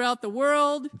spots throughout the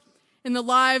world, in the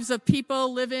lives of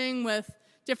people living with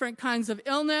different kinds of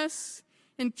illness,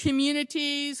 in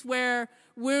communities where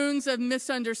wounds of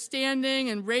misunderstanding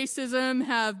and racism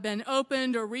have been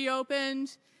opened or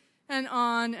reopened, and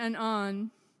on and on.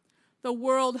 The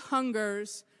world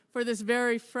hungers for this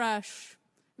very fresh,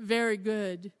 very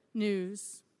good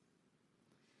news.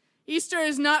 Easter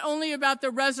is not only about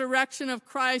the resurrection of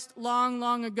Christ long,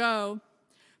 long ago,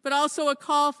 but also a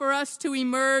call for us to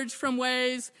emerge from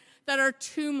ways that are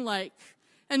tomb-like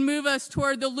and move us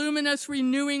toward the luminous,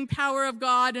 renewing power of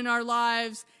God in our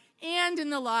lives and in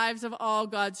the lives of all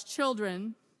God's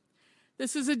children.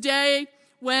 This is a day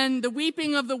when the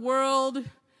weeping of the world,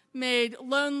 made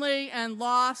lonely and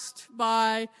lost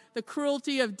by the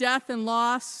cruelty of death and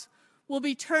loss, will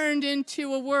be turned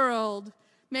into a world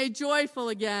made joyful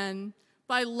again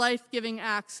by life-giving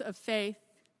acts of faith.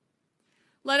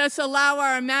 Let us allow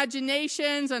our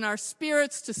imaginations and our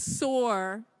spirits to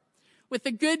soar with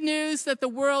the good news that the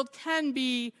world can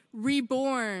be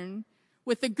reborn,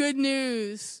 with the good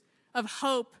news of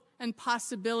hope and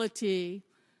possibility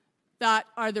that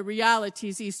are the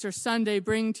realities Easter Sunday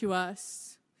bring to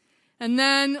us. And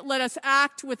then let us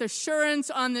act with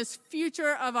assurance on this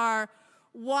future of our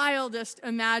wildest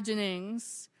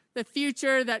imaginings, the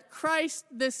future that Christ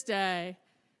this day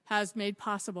has made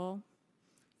possible.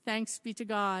 Thanks be to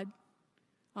God.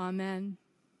 Amen.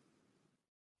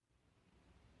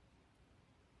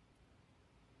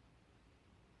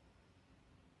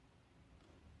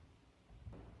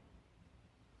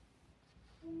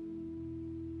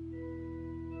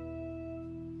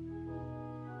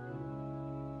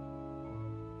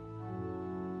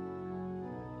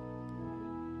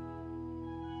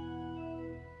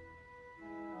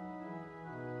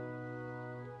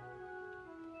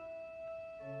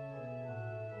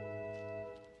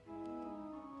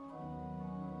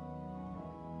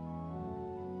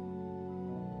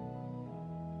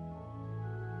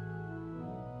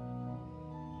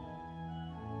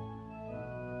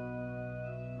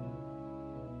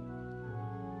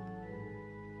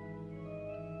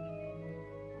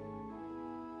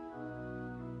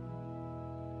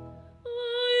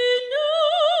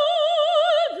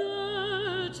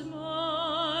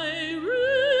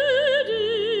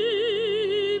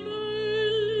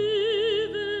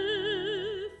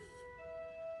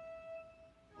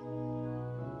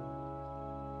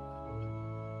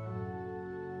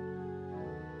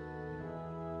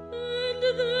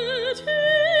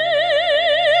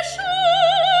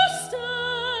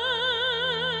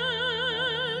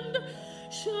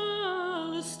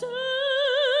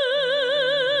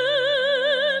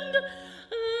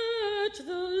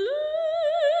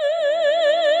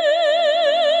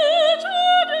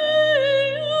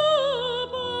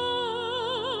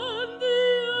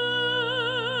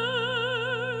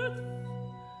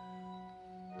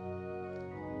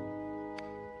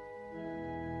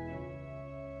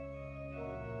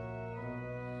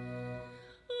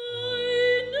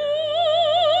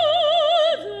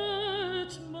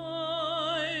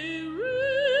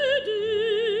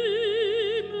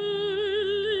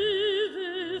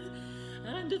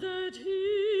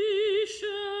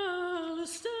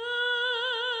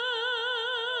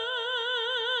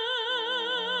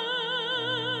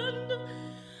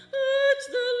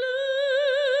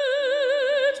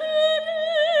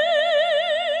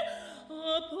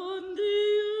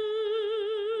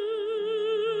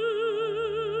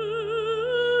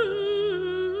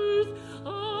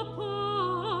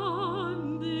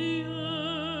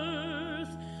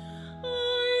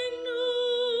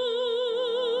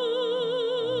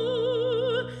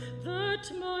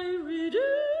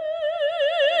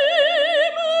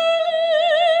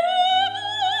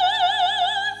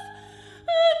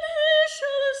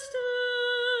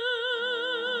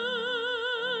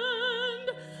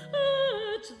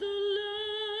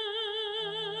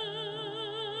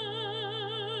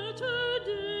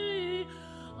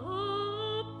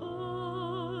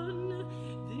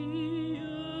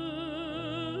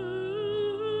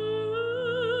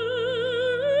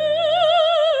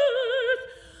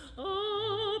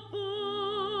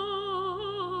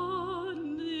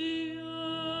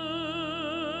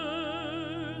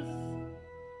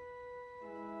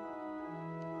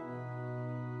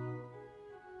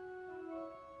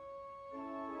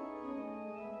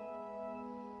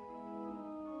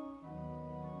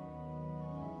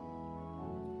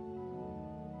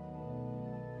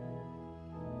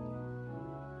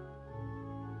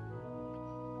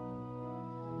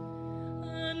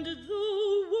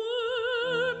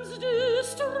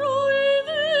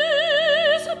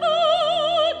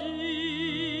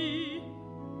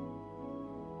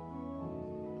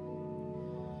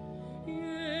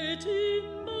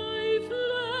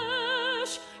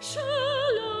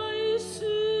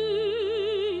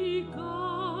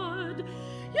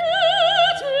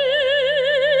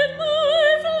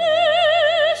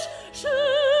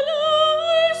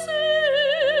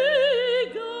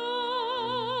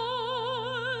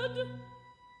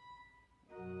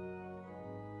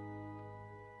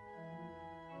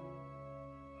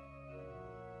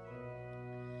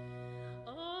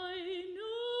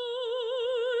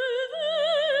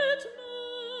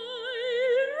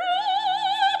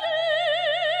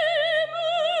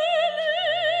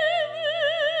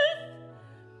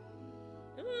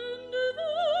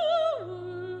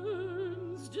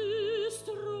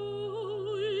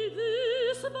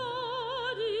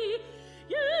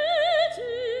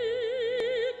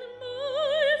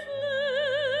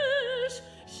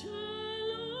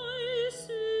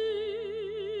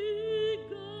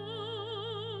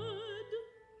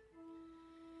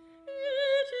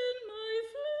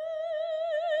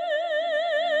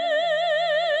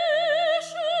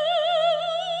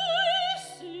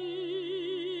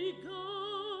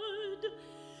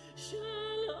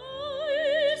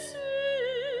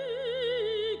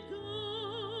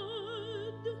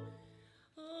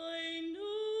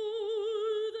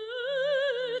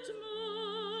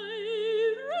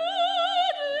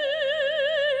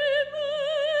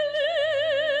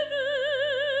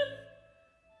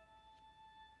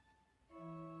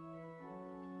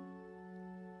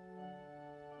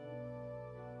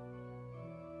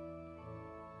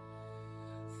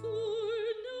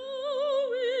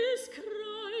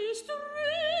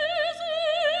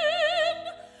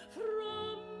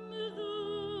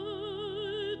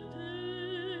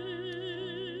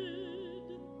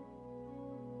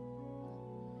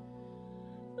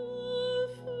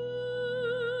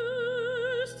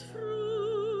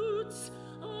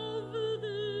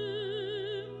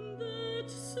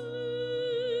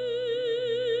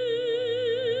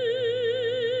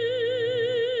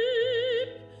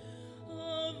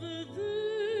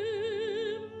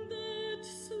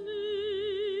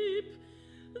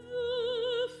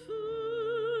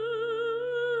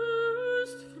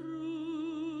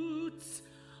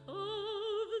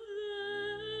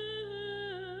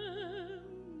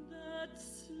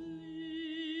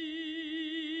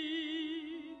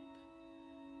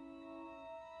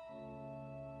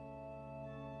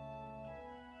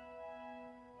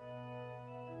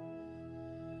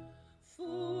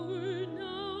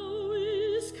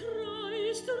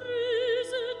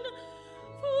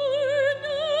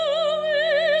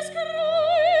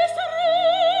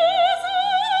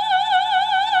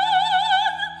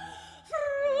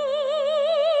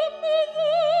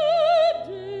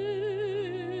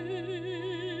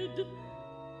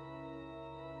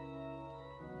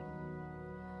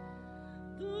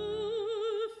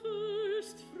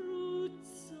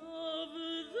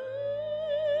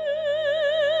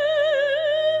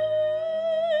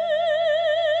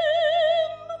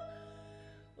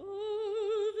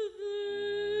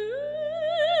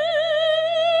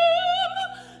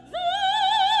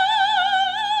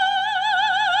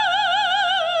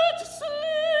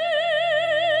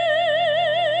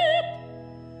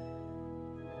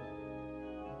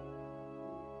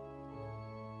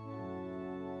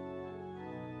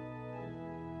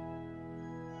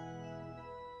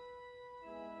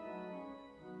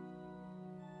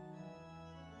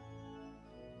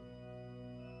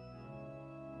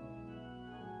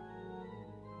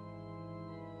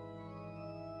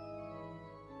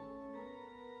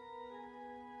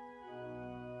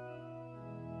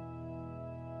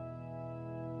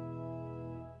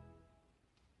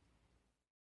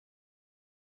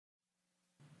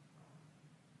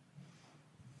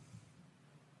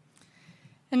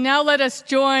 And now let us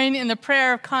join in the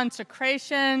prayer of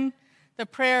consecration, the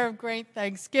prayer of great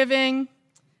thanksgiving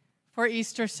for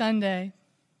Easter Sunday.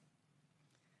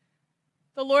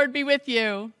 The Lord be with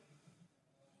you.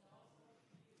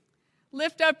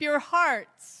 Lift up your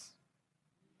hearts.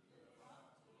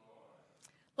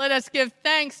 Let us give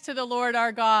thanks to the Lord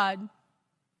our God.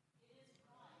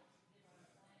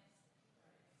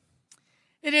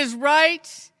 It is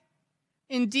right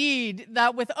indeed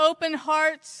that with open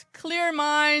hearts, clear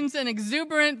minds, and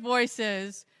exuberant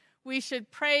voices, we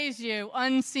should praise you,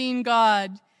 unseen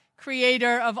God,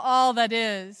 creator of all that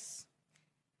is.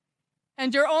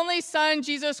 And your only Son,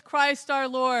 Jesus Christ our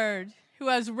Lord, who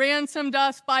has ransomed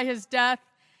us by his death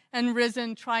and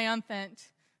risen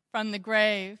triumphant from the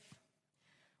grave.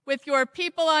 With your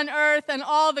people on earth and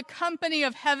all the company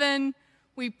of heaven,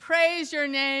 we praise your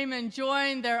name and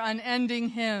join their unending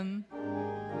hymn.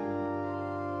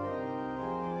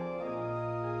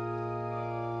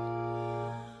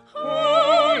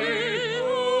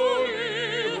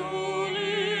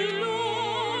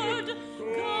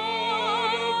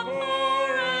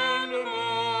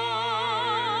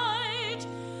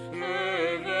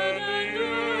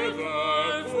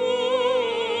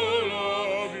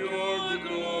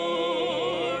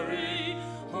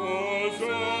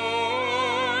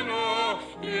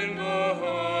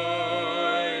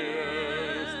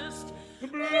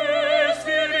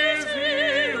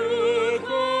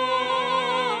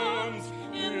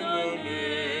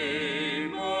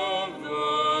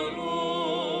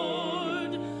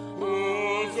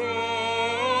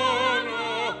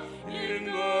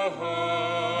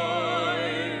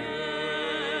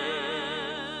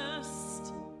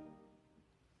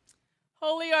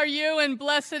 And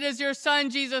blessed is your Son,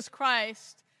 Jesus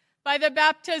Christ. By the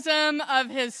baptism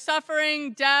of his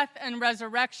suffering, death, and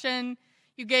resurrection,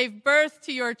 you gave birth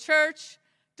to your church,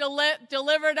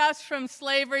 delivered us from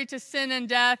slavery to sin and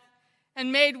death,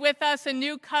 and made with us a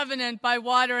new covenant by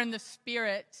water and the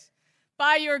Spirit.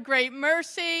 By your great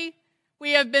mercy,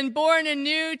 we have been born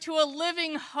anew to a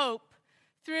living hope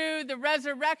through the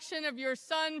resurrection of your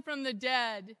Son from the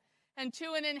dead, and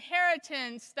to an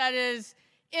inheritance that is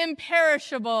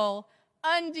imperishable,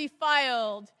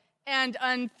 undefiled, and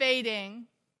unfading.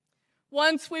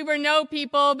 Once we were no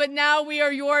people, but now we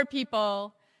are your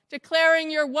people, declaring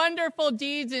your wonderful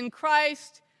deeds in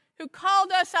Christ, who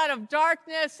called us out of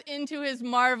darkness into his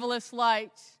marvelous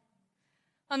light.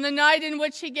 On the night in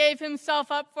which he gave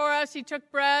himself up for us, he took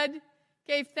bread,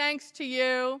 gave thanks to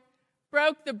you,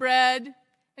 broke the bread,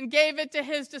 and gave it to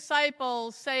his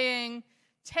disciples, saying,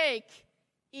 "Take,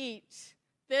 eat.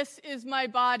 This is my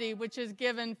body, which is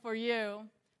given for you.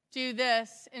 Do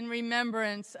this in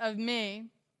remembrance of me."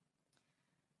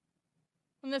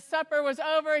 When the supper was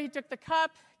over, he took the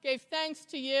cup, gave thanks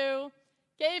to you,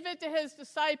 gave it to his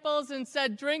disciples, and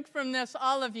said, "Drink from this,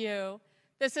 all of you.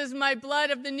 This is my blood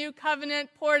of the new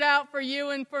covenant, poured out for you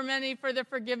and for many for the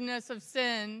forgiveness of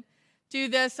sin. Do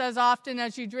this as often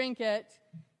as you drink it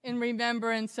in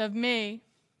remembrance of me."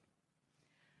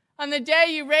 On the day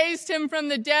you raised him from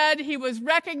the dead, he was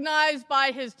recognized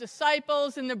by his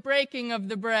disciples in the breaking of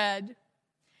the bread.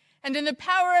 And in the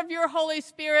power of your Holy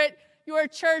Spirit, your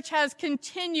church has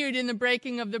continued in the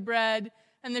breaking of the bread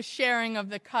and the sharing of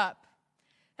the cup.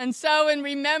 And so, in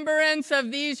remembrance of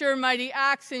these your mighty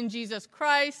acts in Jesus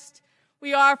Christ,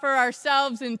 we offer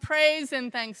ourselves in praise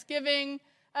and thanksgiving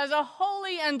as a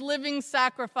holy and living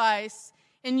sacrifice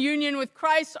in union with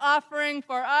Christ's offering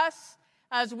for us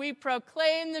as we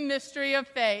proclaim the mystery of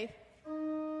faith.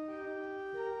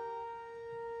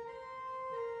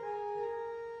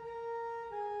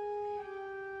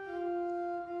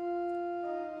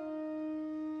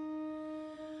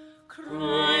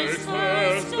 Christ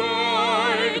has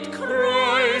died,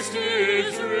 Christ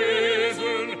is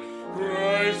risen,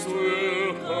 Christ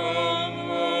will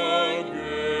come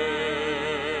again.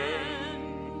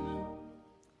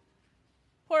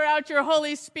 Pour out your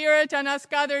Holy Spirit on us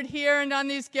gathered here and on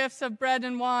these gifts of bread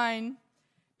and wine.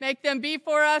 Make them be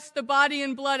for us the body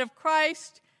and blood of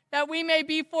Christ, that we may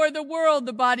be for the world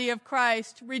the body of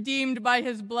Christ, redeemed by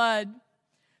his blood.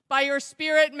 By your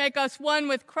Spirit, make us one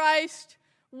with Christ,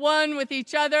 one with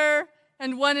each other,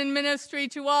 and one in ministry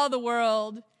to all the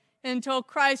world, until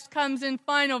Christ comes in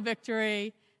final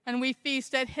victory and we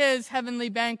feast at his heavenly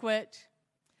banquet.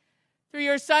 Through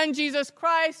your Son, Jesus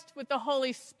Christ, with the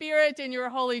Holy Spirit in your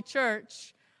holy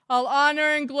church, all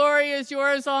honor and glory is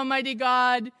yours, Almighty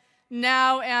God,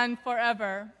 now and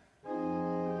forever.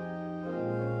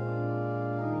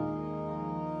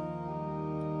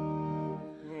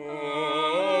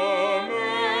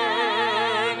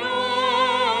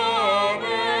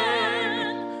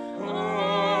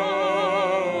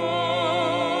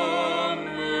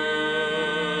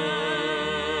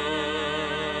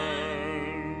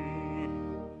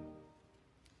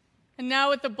 And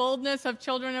now, with the boldness of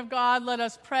children of God, let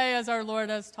us pray as our Lord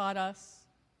has taught us.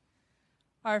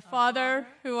 Our Father,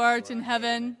 who art in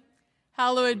heaven,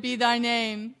 hallowed be thy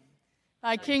name.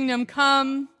 Thy kingdom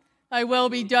come, thy will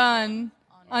be done,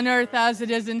 on earth as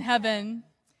it is in heaven.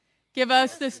 Give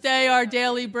us this day our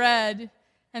daily bread,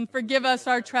 and forgive us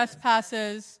our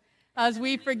trespasses, as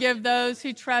we forgive those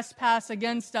who trespass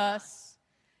against us.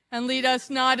 And lead us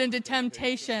not into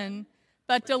temptation,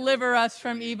 but deliver us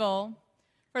from evil.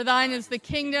 For thine is the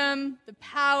kingdom, the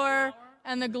power,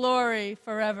 and the glory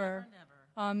forever.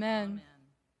 Amen.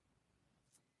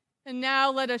 And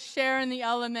now let us share in the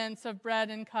elements of bread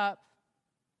and cup.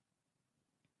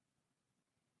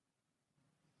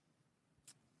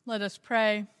 Let us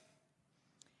pray.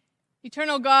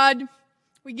 Eternal God,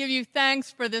 we give you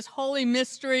thanks for this holy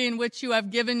mystery in which you have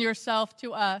given yourself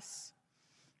to us.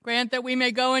 Grant that we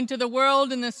may go into the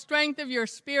world in the strength of your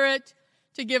Spirit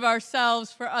to give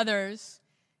ourselves for others.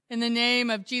 In the name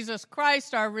of Jesus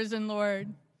Christ, our risen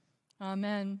Lord.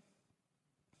 Amen.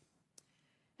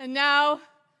 And now,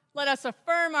 let us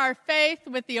affirm our faith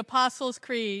with the Apostles'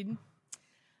 Creed.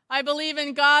 I believe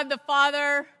in God the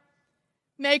Father,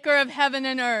 maker of heaven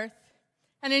and earth,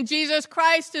 and in Jesus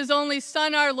Christ, his only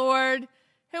Son, our Lord,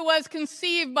 who was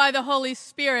conceived by the Holy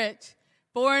Spirit,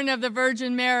 born of the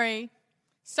Virgin Mary,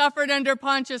 suffered under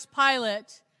Pontius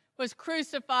Pilate, was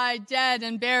crucified, dead,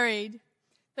 and buried.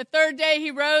 The third day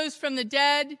he rose from the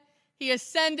dead. He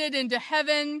ascended into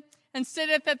heaven and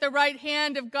sitteth at the right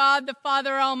hand of God the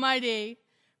Father Almighty.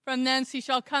 From thence he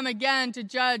shall come again to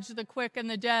judge the quick and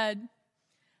the dead.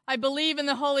 I believe in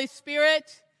the Holy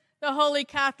Spirit, the Holy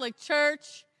Catholic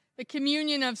Church, the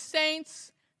communion of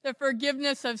saints, the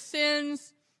forgiveness of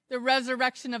sins, the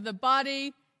resurrection of the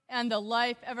body, and the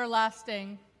life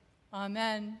everlasting.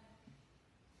 Amen.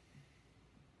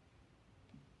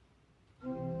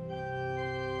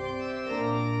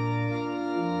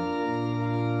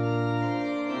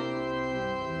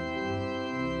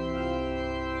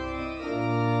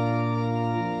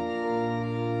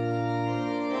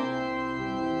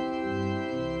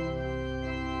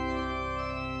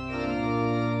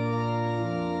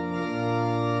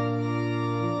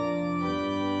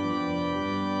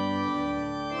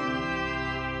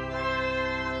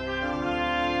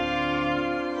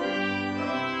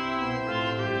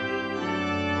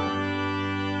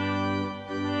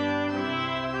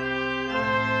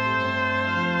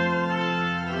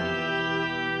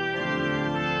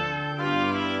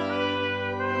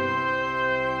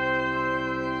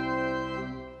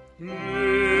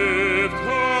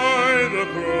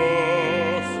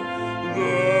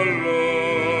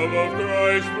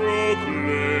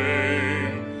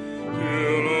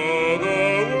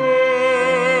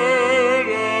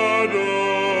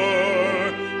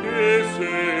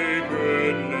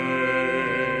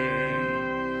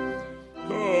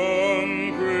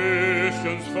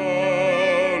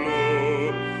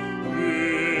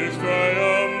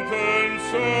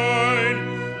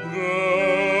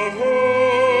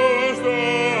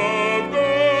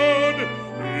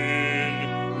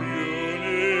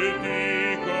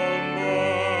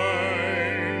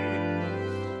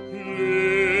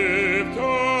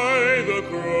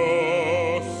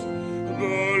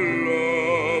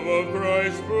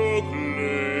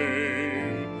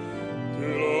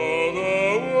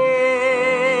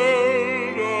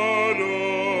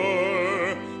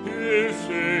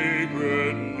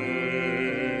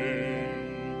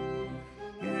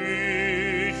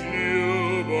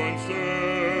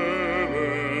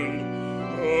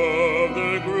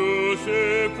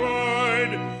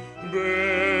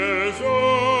 bears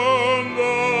on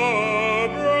the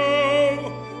brow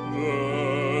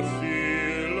the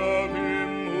seal of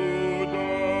him who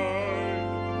died.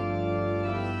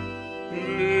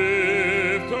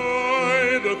 Lift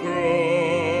high the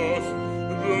cross,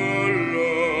 the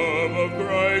love of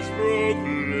Christ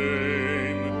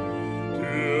proclaim,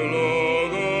 till all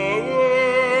the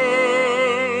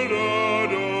world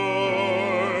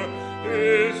adore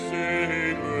his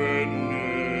sacred name.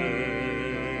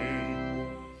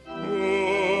 O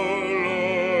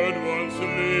Lord, once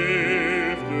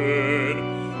lifted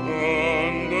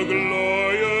on the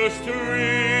glorious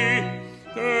tree,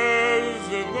 as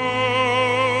thou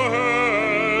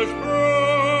hast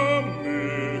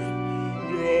promised,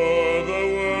 draw the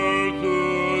world to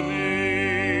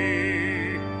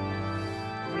thee.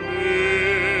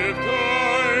 Lift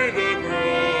high the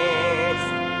cross,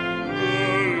 the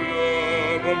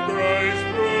love of Christ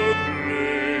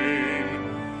proclaim,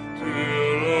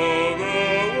 till all the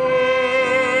world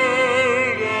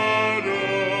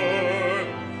adore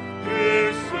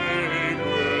his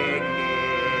sacred name.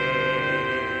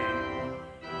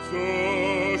 So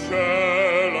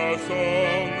shall our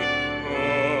song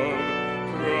of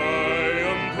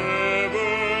triumph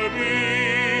ever be,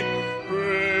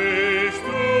 praise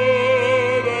to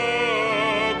the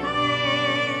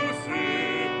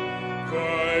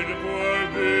crucified for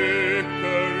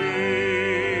victory.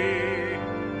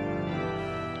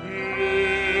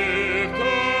 Lift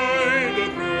high the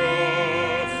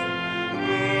cross,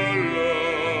 the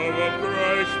love of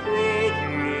Christ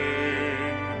proclaim,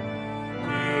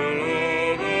 till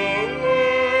all the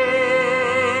world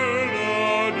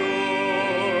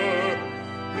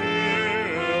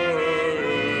adore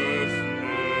his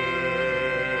name.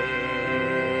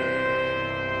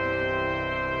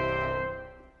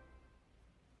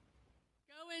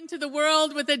 Go into the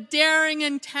world with a daring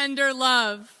and tender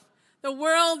love. The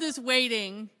world is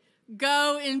waiting.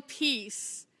 Go in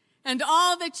peace. And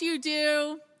all that you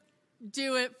do,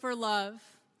 do it for love.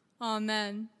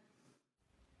 Amen.